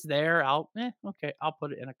if it's there, okay, I'll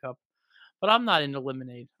put it in a cup. But I'm not into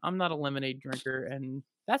lemonade. I'm not a lemonade drinker, and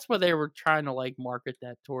that's what they were trying to like market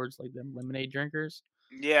that towards, like them lemonade drinkers.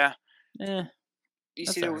 Yeah. Eh, You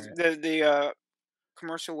that's see all right. the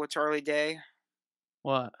commercial with Charlie Day?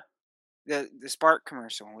 What? The Spark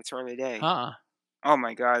commercial with Charlie Day. Oh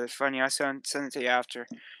my god, it's funny. I send it to you after.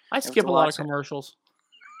 I skip a lot of commercials.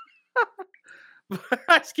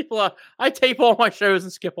 I skip a lot. I tape all my shows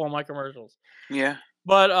and skip all my commercials. Yeah.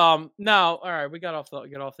 But no, all right, we get off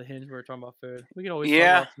the hinge. We were talking about food. We can always talk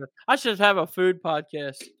about food. I should have a food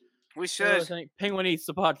podcast. We should. Penguin Eats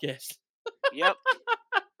the podcast. Yep.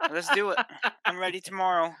 Let's do it. I'm ready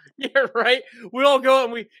tomorrow. Yeah, right. We all go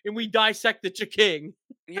and we dissect the chicken.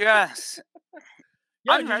 Yes.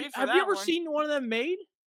 Yeah, I'm ready for have that you ever one. seen one of them made?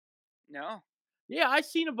 No. Yeah, I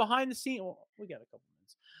seen a behind the scenes. Well, we got a couple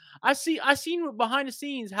minutes. I seen behind the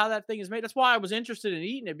scenes how that thing is made. That's why I was interested in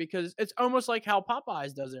eating it, because it's almost like how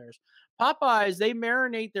Popeyes does theirs. Popeyes, they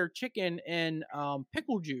marinate their chicken in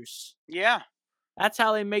pickle juice. Yeah. That's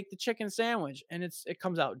how they make the chicken sandwich, and it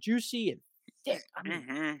comes out juicy and thick. I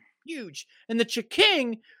mean, huge. And the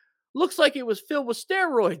chicken looks like it was filled with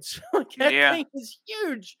steroids. Like that thing is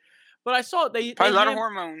huge. But I saw it. They probably a lot of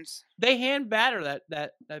hormones. They hand batter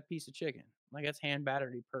that piece of chicken. Like that's hand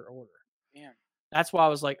battered per order. Yeah. That's why I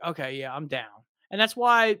was like, okay, yeah, I'm down. And that's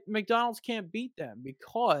why McDonald's can't beat them,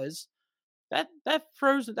 because that's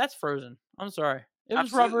frozen. I'm sorry. It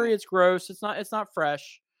was rubbery. It's gross. It's not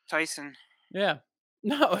fresh. Tyson. Yeah.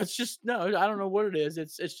 No, it's just no. I don't know what it is.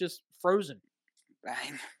 It's just frozen.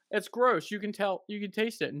 Bang. It's gross. You can tell. You can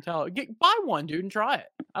taste it and tell. Buy one, dude, and try it.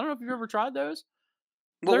 I don't know if you've ever tried those.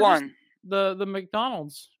 What one? The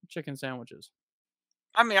McDonald's chicken sandwiches.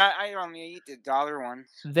 I mean, I only eat the dollar ones.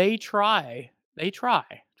 They try.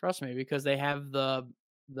 Trust me, because they have the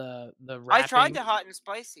wrapping. I tried the hot and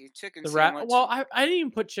spicy chicken sandwich. Well, I didn't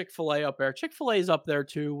even put Chick-fil-A up there. Chick-fil-A is up there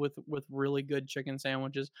too with really good chicken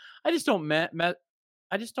sandwiches. I just don't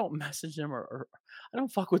I just don't message them or I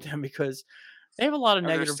don't fuck with them because they have a lot of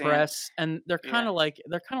negative Understand. press and they're Yeah. kind of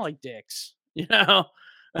like dicks, you know.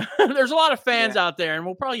 There's a lot of fans Yeah. out there, and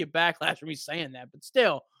we'll probably get backlash from me saying that, but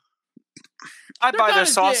still, I they're buy their kind of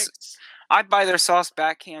sauce. dicks. I buy their sauce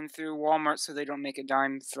backhand through Walmart so they don't make a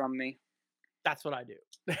dime from me. That's what I do.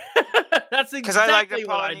 That's Because I like the exactly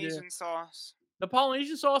what I do. Polynesian sauce. The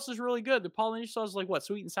Polynesian sauce is really good. The Polynesian sauce is like what,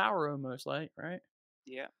 sweet and sour almost, like, right?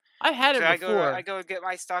 Yeah. I had So it before. I go get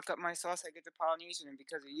my stock up my sauce. I get the Polynesian, and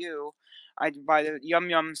because of you, I buy the Yum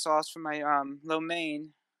Yum sauce from my lo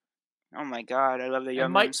mein. Oh my god, I love the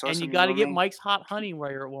Yum Yum sauce And you from got to lo get mein. Mike's Hot Honey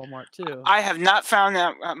while you're at Walmart too. I have not found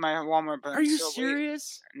that at my Walmart, but Are I'm you still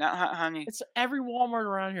serious? not hot honey. It's every Walmart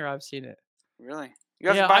around here. I've seen it. Really? You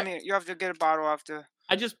have Yeah, to buy me. You have to get a bottle after.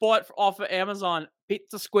 I just bought off of Amazon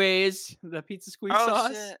Pizza Squeeze, the Pizza Squeeze Oh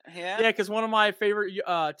sauce. shit! Yeah. Yeah, because one of my favorite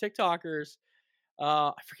TikTokers,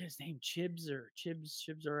 I forget his name, Chibs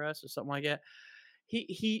or S or something like that.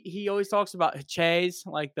 He always talks about Chase,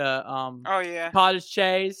 like the Oh yeah. cottage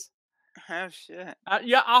cheese. Oh shit.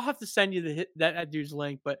 Yeah, I'll have to send you that dude's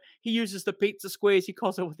link, but he uses the Pizza Squeeze. He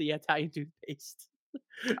calls it with the Italian toothpaste.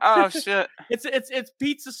 Oh shit. It's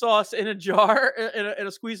pizza sauce in a jar in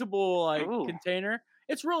a squeezable like Ooh. container.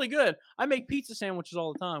 It's really good. I make pizza sandwiches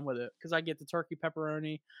all the time with it because I get the turkey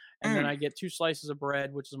pepperoni and then I get 2 slices of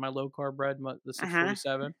bread, which is my low carb bread, the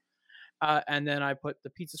 647. And then I put the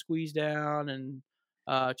pizza squeeze down and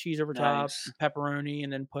cheese over top, Nice. pepperoni,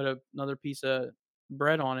 and then put another piece of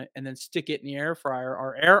bread on it, and then stick it in the air fryer.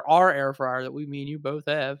 Our air fryer that me and you both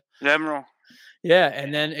have. Admiral. Yeah,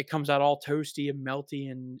 and then it comes out all toasty and melty,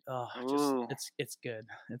 and Ooh. it's good.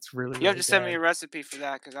 It's really You have really to send me good. a recipe for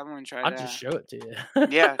that because I want to try I'll that. just show it to you.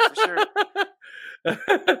 Yeah, for sure.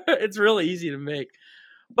 It's really easy to make.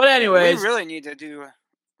 But We anyways, really need to do a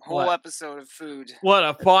whole What? episode of food. what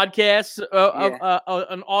a podcast, Yeah.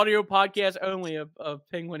 an audio podcast only of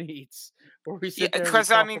Penguin Eats, where we Yeah, sit there. because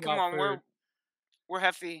and I talk mean, come about on, food. we're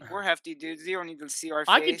hefty dudes. You don't need to see our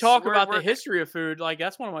face. I could talk We're- about the we're- history of food. Like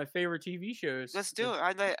that's one of my favorite TV shows. Let's do it.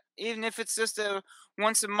 I like even if it's just a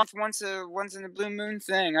once a month, once in a blue moon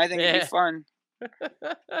thing. I think it'd Yeah. be fun.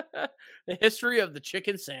 The history of the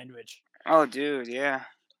chicken sandwich. Oh, dude, yeah.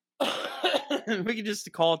 We could just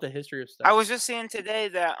call it the history of stuff. I was just seeing today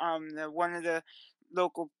that one of the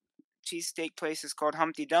local cheesesteak places called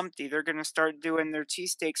Humpty Dumpty. They're gonna start doing their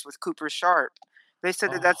cheesesteaks with Cooper Sharp. They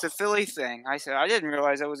said that that's a Philly thing. I said I didn't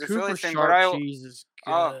realize that was a Philly Cooper thing, Sharp but cheese is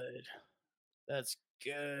good. Oh. That's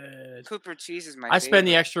good. Cooper cheese is my. I spend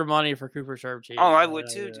the favorite. extra money for Cooper Sharp cheese. Oh, I would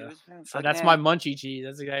yeah, too, yeah. dude. So that's my munchie cheese.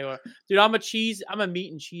 That's exactly what. Dude, I'm a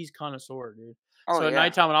meat and cheese connoisseur, dude. Oh, So at yeah.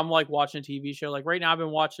 nighttime when I'm like watching a TV show, like right now I've been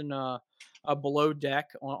watching a Below Deck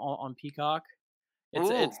on Peacock.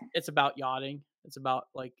 It's about yachting. It's about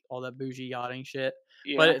like all that bougie yachting shit.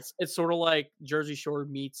 Yeah. But it's sort of like Jersey Shore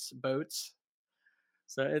meets boats.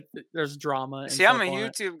 So there's drama. And See, I'm a stuff on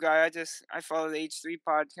it. YouTube guy. I follow the H3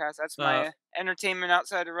 podcast. That's my entertainment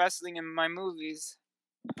outside of wrestling and my movies.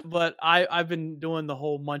 But I've been doing the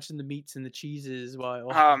whole munching the meats and the cheeses while Oh,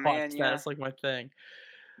 I man, watch that. yeah. That's like my thing.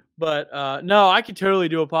 But no, I could totally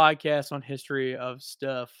do a podcast on history of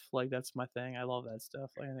stuff. Like that's my thing. I love that stuff.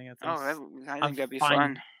 Like, I think that'd be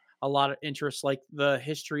find fun. a lot of interest, like the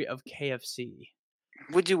history of KFC,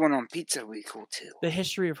 We'd do one on pizza. Would be cool too. the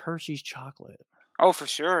history of Hershey's chocolate, Oh, for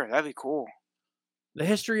sure. That'd be cool. the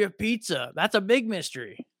history of pizza. That's a big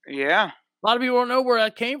mystery. Yeah. A lot of people don't know where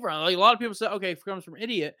that came from. Like a lot of people say, okay, it comes from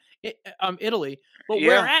Italy, but Yeah.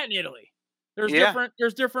 where at in Italy? Yeah.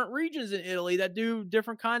 There's different regions in Italy that do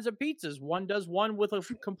different kinds of pizzas. One does one with a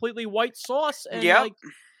completely white sauce and Yep. like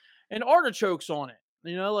and artichokes on it.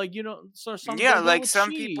 You know, like so some Yeah, don't go like with some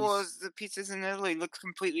cheese. people, the pizzas in Italy look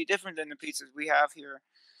completely different than the pizzas we have here.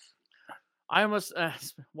 I almost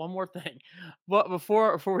one more thing, but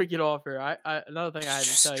before we get off here, I another thing I had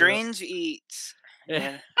to tell Strange eats. you.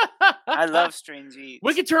 Yeah. I love strange eats.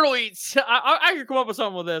 Wicked Turtle Eats. I could come up with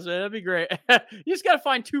something with this, man. That'd be great. You just gotta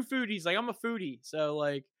find 2 foodies. Like I'm a foodie, so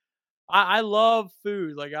like I love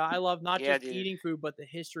food. Like I love not Yeah, just dude. eating food, but the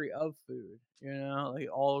history of food. You know, like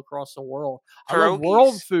all across the world. I love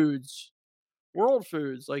world Pierogies. foods. World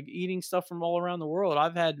foods, like eating stuff from all around the world.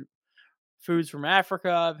 I've had foods from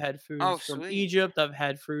Africa. I've had foods Oh, from sweet. Egypt. I've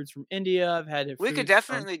had foods from India. I've had We foods could from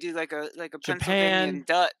definitely do like a Japan.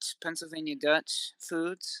 Pennsylvania Dutch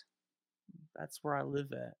foods. That's where I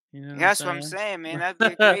live at. You know. Yeah, that's what I'm saying, man. That'd be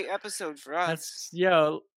a great episode for us. That's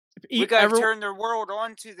We gotta turn the world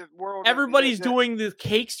onto the world. Everybody's doing the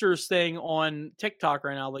Cakesters thing on TikTok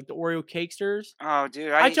right now, like the Oreo Cakesters. Oh,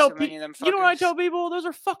 dude, I eat so many of them fuckers. You know what I tell people? Those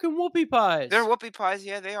are fucking whoopie pies. They're whoopie pies,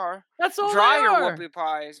 yeah, they are. That's all Dryer they are. whoopie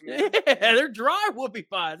pies, man. Yeah, they're dry whoopie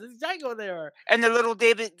pies. That's exactly what they are. And the little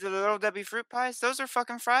Debbie fruit pies, those are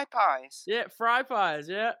fucking fry pies. Yeah, fry pies,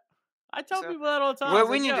 yeah. I tell people that all the time. Well,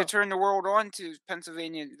 we need to turn the world on to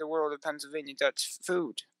Pennsylvania, the world of Pennsylvania Dutch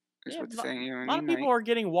food. Is what the thing, you know a lot of people are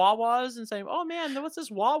getting Wawas and saying, "Oh man, what's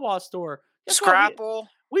this Wawa store?" Scrapple.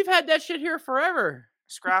 We've had that shit here forever.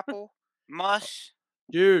 Scrapple, mush,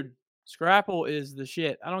 dude. Scrapple is the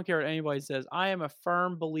shit. I don't care what anybody says. I am a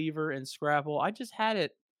firm believer in Scrapple. I just had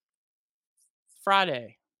it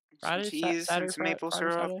Friday. Some cheese, and some maple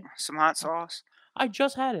syrup, some hot sauce. I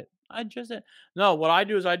just had it. No, what I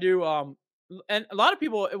do is and a lot of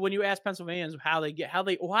people, when you ask Pennsylvanians how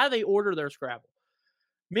they order their Scrapple.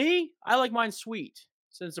 Me, I like mine sweet.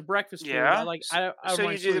 Since it's a breakfast food, I like. So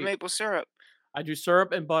you do the maple syrup. I do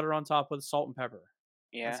syrup and butter on top with salt and pepper.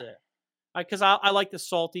 Yeah, that's it. Because I like the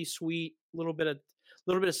salty, sweet, little bit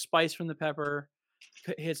of spice from the pepper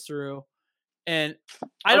hits through, and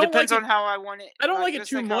I don't depends on how I want it. I don't like it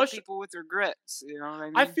too much. People with their grits, you know what I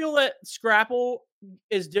mean? I feel that Scrapple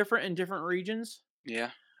is different in different regions.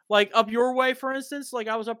 Yeah, like up your way, for instance. Like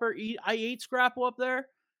I was up there, I ate Scrapple up there.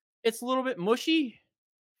 It's a little bit mushy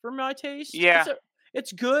for my taste. Yeah.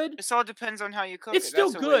 It's good. It all depends on how you cook it. It's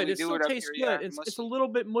still good. It still tastes good. It's a little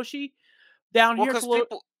bit mushy. Down here, it's a little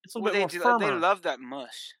bit more firmer. They love that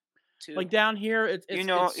mush, too. Like down here, it's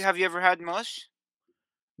have you ever had mush?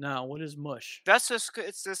 No, what is mush?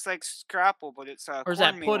 It's just like Scrapple, but it's or is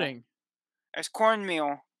that pudding? It's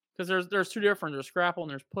cornmeal. Because there's two different. There's Scrapple and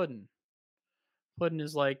there's pudding. Pudding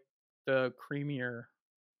is like the creamier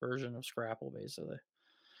version of Scrapple, basically.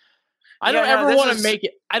 I don't ever want to make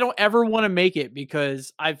it. I don't ever want to make it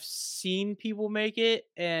because I've seen people make it,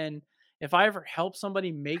 and if I ever help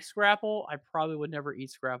somebody make Scrapple, I probably would never eat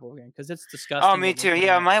Scrapple again because it's disgusting. Oh, me too.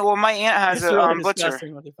 Yeah, my aunt has a butcher.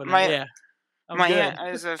 My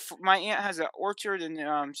aunt has an orchard,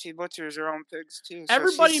 and she butchers her own pigs too. So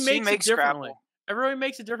Everybody makes it differently. Scrapple. Everybody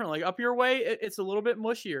makes it differently. Like up your way, it's a little bit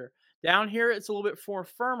mushier. Down here, it's a little bit more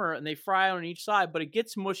firmer, and they fry it on each side, but it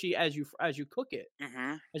gets mushy as you cook it.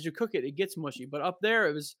 Mm-hmm. As you cook it, it gets mushy. But up there,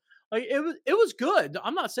 it was like it was good.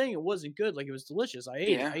 I'm not saying it wasn't good. Like it was delicious. I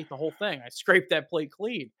ate the whole thing. I scraped that plate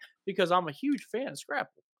clean because I'm a huge fan of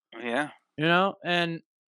Scrapple. Yeah, and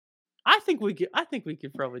I think we could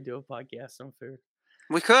probably do a podcast on food.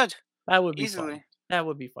 We could. That would be easily. Fun. That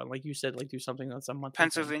would be fun. Like you said, like do something that's a month.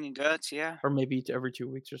 Pennsylvania Dutch, yeah. Or maybe every 2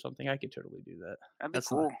 weeks or something. I could totally do that. That'd be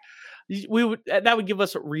cool. That would give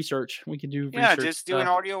us research. We could do research. Yeah, just do an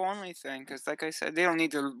audio only thing. Because like I said, they don't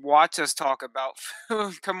need to watch us talk about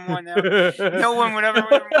food. Come on now. No one would ever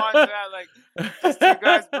watch that. Like, just two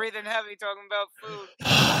guys breathing heavy talking about food.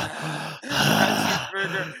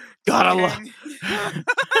 Cheeseburger. Gotta love.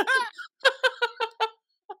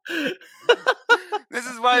 This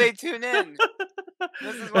is why they tune in.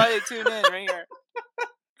 This is why they tune in right here.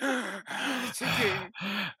 Chicken.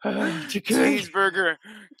 Cheeseburger.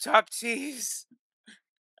 Chopped cheese.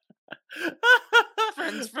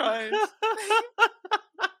 French fries.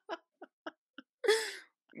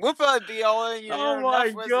 We'll probably be all in. Oh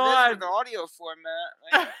my god! For the audio format.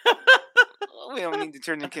 Like, we don't need to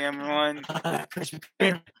turn the camera on. It's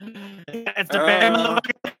the band.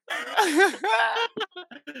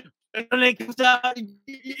 When it comes out, you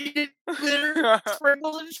eat glitter,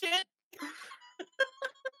 sprinkles and shit.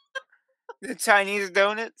 The Chinese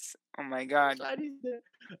donuts. Oh my god.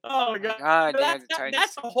 Oh my god.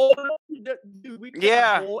 That's a whole. Dude, we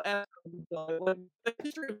a whole the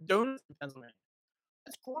history of donuts in Pennsylvania.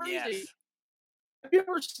 That's crazy. Yes. Have you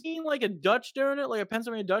ever seen like a Dutch donut, like a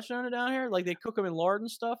Pennsylvania Dutch donut down here? Like they cook them in lard and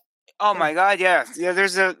stuff. Oh my god, yeah.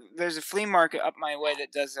 There's a flea market up my way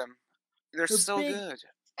that does them. They're so good.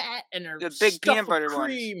 And the big peanut butter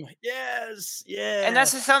cream. Ones. Yes, yeah. And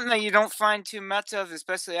that's something that you don't find too much of,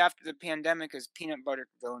 especially after the pandemic, is peanut butter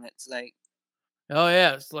donuts. Like, oh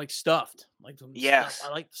yeah, it's like stuffed. Like yes, I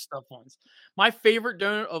like the stuffed ones. My favorite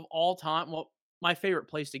donut of all time. Well, my favorite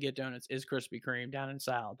place to get donuts is Krispy Kreme down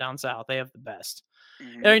south. Down south, they have the best.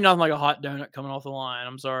 Mm-hmm. There ain't nothing like a hot donut coming off the line.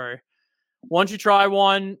 I'm sorry. Once you try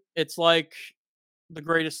one, it's like the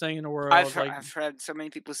greatest thing in the world. I've heard so many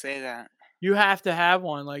people say that. You have to have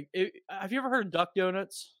one. Like, have you ever heard of Duck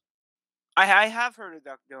Donuts? I have heard of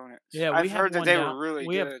Duck Donuts. Yeah, I've heard that they were really good.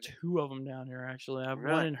 We have 2 of them down here, actually. I have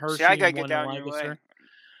one in Hershey. See, I gotta and get one down in your way.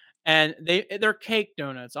 And they're cake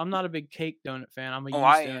donuts. I'm not a big cake donut fan. I'm a yeast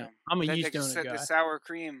donut. I'm a yeast donut guy. The sour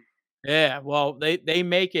cream. Yeah, well, they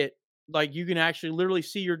make it Like, you can actually literally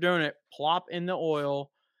see your donut plop in the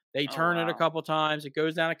oil. They Oh turn it a wow. couple times. It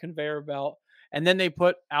goes down a conveyor belt, and then they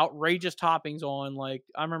put outrageous toppings on. Like,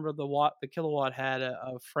 I remember the Kilowatt had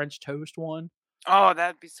a French toast one. Oh,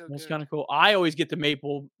 that'd be so It was good. kinda cool. I always get the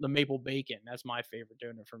maple bacon. That's my favorite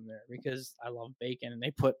donut from there because I love bacon, and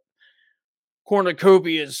they put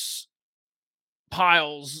cornucopias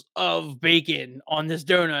piles of bacon on this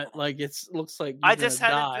donut. Like, looks like I you're gonna just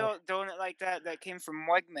had a die. donut like that came from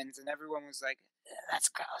Wegmans, and everyone was like, "That's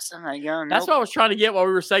gross." I'm like, "Yeah, That's nope." what I was trying to get while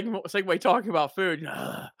we were segue talking about food.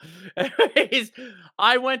 Anyways,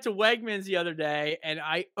 I went to Wegmans the other day and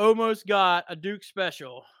I almost got a Duke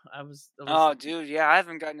Special. I was Oh, dude, yeah, I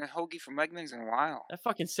haven't gotten a hoagie from Wegmans in a while. that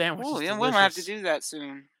fucking sandwich Oh, is yeah, we might have to delicious. do that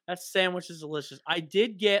soon. That sandwich is delicious. I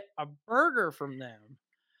did get a burger from them.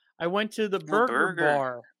 I went to the Oh, burger burger.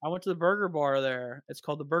 bar. I went to the burger bar there. It's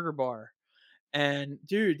called the Burger Bar. And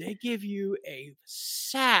dude, they give you a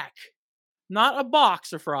sack, not a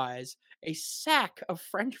box of fries, a sack of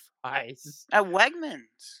French fries. At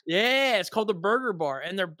Wegmans. Yeah, it's called the Burger Bar,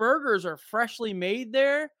 and their burgers are freshly made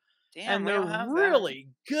there, Damn, and we they're don't have that. really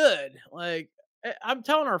good. Like, I'm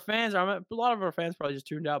telling our fans, a lot of our fans probably just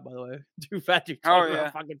tuned out, by the way. Too fat to Oh, talk about yeah.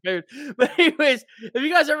 fucking food. But anyways, if you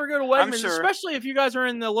guys ever go to I'm Wegmans, sure. especially if you guys are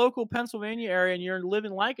in the local Pennsylvania area and you live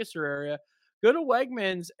in Lancaster area, go to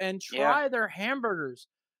Wegmans and Yeah. try their hamburgers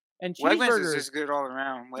and Wegmans is cheeseburgers. just good all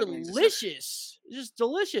around. Wegmans is just Delicious, just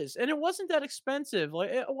delicious, and it wasn't that expensive. Like,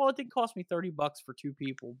 it did cost me $30 for 2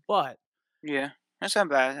 people, but yeah. That's not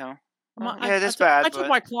bad, though. my Yeah, I that's took bad, I took but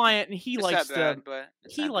my client, and he it's not likes to bad, but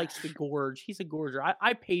it's he not bad. likes to gorge. He's a gorger.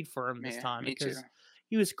 I paid for him this Yeah, time me too. because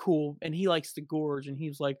he was cool, and he likes to gorge, and he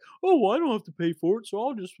was like, "Oh, well, I don't have to pay for it, so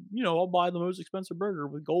I'll just, I'll buy the most expensive burger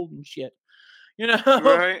with gold and shit." You know?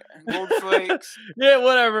 Right? Gold flakes. Yeah,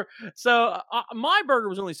 whatever. So, my burger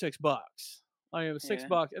was only $6. Like, it was six Yeah.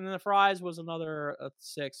 bucks, and then the fries was another,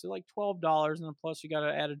 6, so, like, $12, and then plus you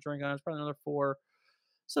gotta add a drink on it, it's probably another 4.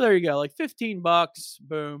 So there you go, like, $15,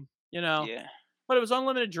 boom, Yeah. but it was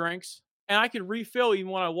unlimited drinks, and I could refill even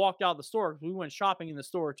when I walked out the store because we went shopping in the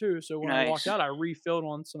store too, so when I walked Nice. out, I refilled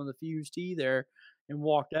on some of the Fused tea there and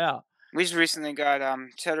walked out We just recently got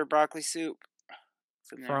cheddar broccoli soup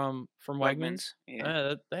from there. from Wegmans. Wegmans.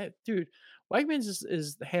 Yeah. That dude, Wegmans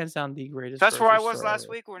is hands down the greatest That's where I grocery was store last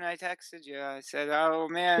ever. week when I texted you. I said, "Oh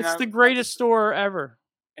man, It's I'm the about to." greatest store ever.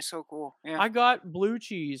 It's so cool. Yeah. I got blue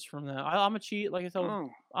cheese from them. I'm a cheese, like I told, Oh.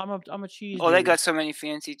 I'm a cheese Oh, they dude. got so many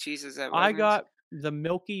fancy cheeses at I Wegmans. got the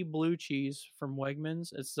milky blue cheese from Wegmans.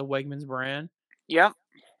 It's the Wegmans brand. Yep.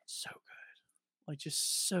 So good, like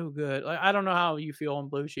just so good. Like, I don't know how you feel on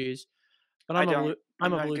blue cheese, but I I'm a don't. blue I'm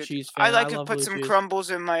I'm a not a blue good. cheese I fan. I like to love put blue some cheese. crumbles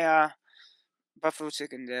in my buffalo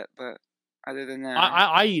chicken dip, but other than I that, I,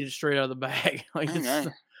 I eat it straight out of the bag. Like, oh it's nice.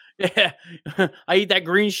 yeah. I eat that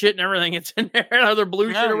green shit and everything. It's in there, other blue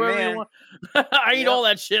shit Oh or whatever you man. want. I eat Yep. all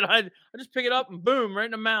that shit. I just pick it up and boom, right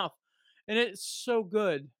in the mouth, and it's so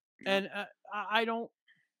good. Yep. And I don't.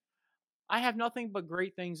 I have nothing but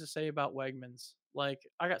great things to say about Wegmans. Like,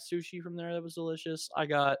 I got sushi from there that was delicious. I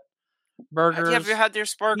got Have you ever burgers, had their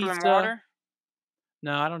sparkling pizza. water?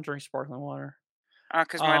 No, I don't drink sparkling water.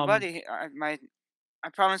 Cause my Um, buddy, I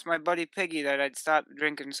promised my buddy Piggy that I'd stop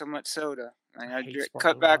drinking so much soda. I Like I'd hate cut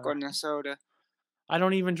sparkling back water. on the soda. I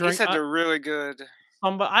don't even He drink. said they're really good.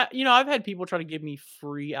 But I've had people try to give me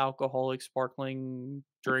free alcoholic sparkling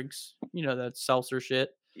drinks. That seltzer shit.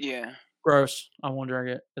 Yeah. Gross. I won't drink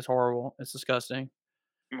it. It's horrible. It's disgusting.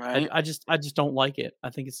 I, Right. I just I just don't like it. I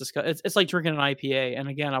think it's disgusting. It's like drinking an IPA. And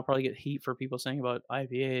again, I'll probably get heat for people saying about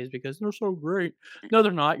IPAs because they're so great. No,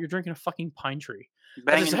 they're not. You're drinking a fucking pine tree. That's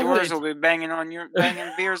Banging exactly what doors will be banging on your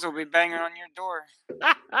banging beers will be banging on your door.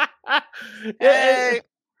 yeah, Hey.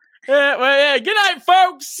 well, yeah. Good night,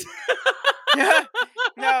 folks.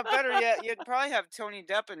 No, better yet, you'd probably have Tony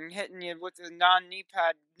Deppen hitting you with a non-knee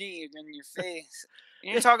pad knee in your face.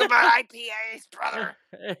 You talk about IPAs, brother.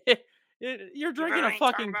 You're You drinking better a ain't talking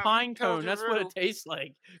fucking about pine cone. That's what it Pilsner. tastes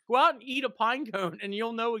like. Go out and eat a pine cone, and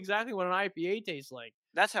you'll know exactly what an IPA tastes like.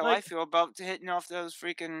 That's how I Like, feel about hitting off those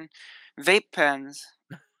freaking vape pens.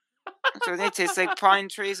 So they taste like pine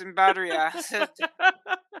trees and battery acid.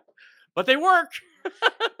 but they work.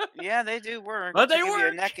 Yeah, they do work But to they give you a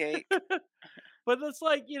work. neck ache. But it's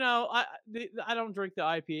like, I don't drink the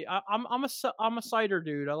IPA. I'm a cider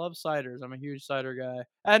dude. I love ciders. I'm a huge cider guy.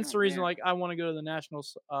 That's Oh the reason, yeah. like, I want to go to the National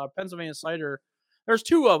Pennsylvania Cider. There's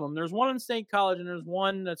two of them. There's one in State College, and there's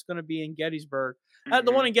one that's going to be in Gettysburg.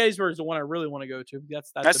 The one Hmm. in Gettysburg is the one I really want to go to.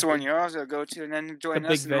 That's That's a the one big you also go to, and then the join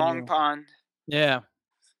big us in Long venue. Pond. Yeah,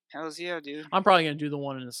 Hell's yeah, dude. I'm probably gonna do the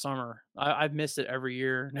one in the summer. I've missed it every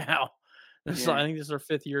year now. I Yeah. think this is our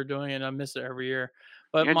 5th year doing it. And I miss it every year.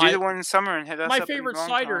 But Yeah, do the one in summer and hit us my up in favorite Long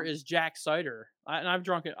cider Tom. is Jack Cider, and I've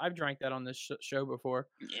drank it. I've drank that on this show before.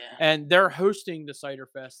 Yeah. And they're hosting the Cider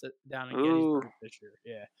Fest down in Ooh. Gettysburg this year.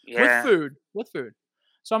 Yeah. Yeah. With food.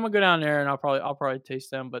 So I'm gonna go down there and I'll probably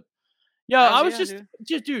taste them. But yeah, How's I was yeah,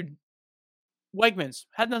 just dude. Wegmans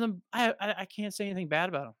had nothing. I can't say anything bad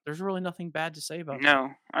about them. There's really nothing bad to say about them. No,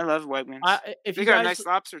 I love Wegmans. If They you got a guys, nice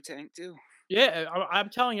lobster tank too. yeah, I'm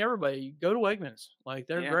telling everybody, go to Wegmans. Like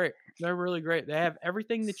they're Yeah. great. They're really great. They have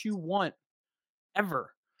everything that you want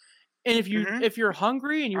ever. And Mhm. if you're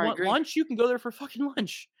hungry and you I want agree. lunch, you can go there for fucking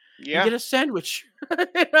lunch and Yeah. get a sandwich. You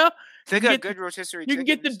know, They you can got get good rotisserie you can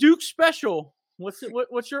get the chickens. Duke Special. What's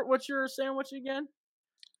your sandwich again?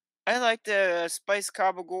 I like the spiced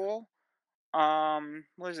gabagool.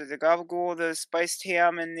 What is it? The gabagool, the spiced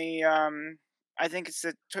ham, and the I think it's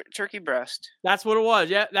the turkey breast. That's what it was.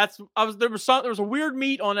 Yeah, there was a weird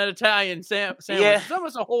meat on that Italian sandwich. Yeah. It's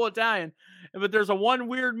almost a whole Italian, but there's a one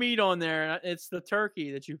weird meat on there, and it's the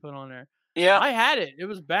turkey that you put on there. Yeah. I had it. It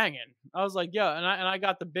was banging. I was like, yeah, and I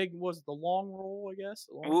got the big was it the long roll, I guess.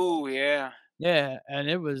 Ooh, yeah. Yeah, and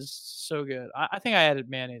it was so good. I think I added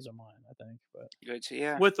mayonnaise on mine. I think, but Good.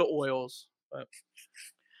 Yeah. with the oils.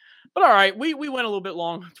 But all right, we went a little bit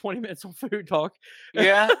long, 20 minutes on food talk.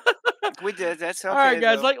 Yeah. We did. That's okay. All right,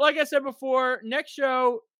 guys. though. Like I said before, next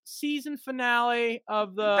show, season finale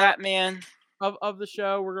of the Batman. of the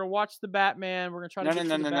show. We're gonna watch the Batman. We're gonna try to No, get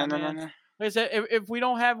no, to no, the no, no, no, Batman. no. Like I said, if we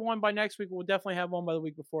don't have one by next week, we'll definitely have one by the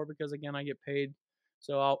week before because again, I get paid,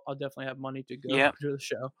 so I'll definitely have money to go Yep. to the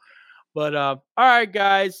show. But all right,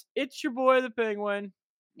 guys, it's your boy the Penguin,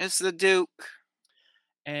 It's the Duke.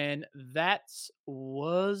 and that's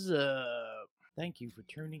what's up. Thank you for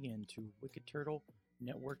tuning in to Wicked Turtle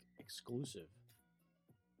Network exclusive.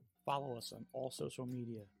 Follow us on all social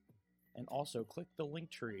media, and also click the link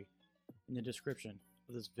tree in the description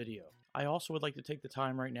of this video. I also would like to take the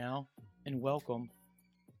time right now and welcome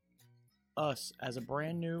us as a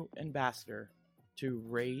brand new ambassador to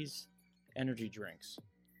Raze Energy Drinks.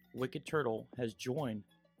 Wicked Turtle has joined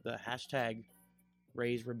the hashtag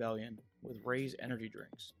Raze Rebellion with Raze Energy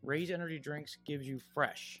Drinks. Raze Energy Drinks gives you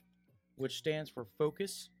fresh, which stands for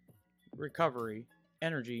focus, recovery,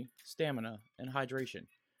 energy, stamina, and hydration,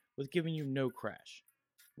 with giving you no crash.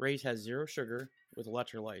 Raze has zero sugar with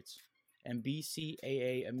electrolytes and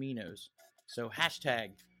BCAA aminos. So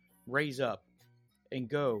hashtag Raise Up and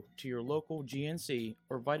go to your local GNC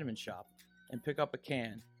or vitamin shop and pick up a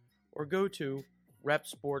can, or go to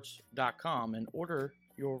repsports.com and order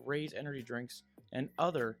your Raze energy drinks and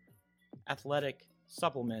other athletic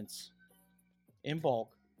supplements in bulk,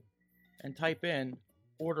 and type in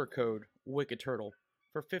order code Wicked Turtle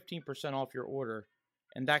for 15% off your order,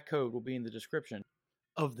 and that code will be in the description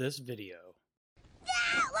of this video.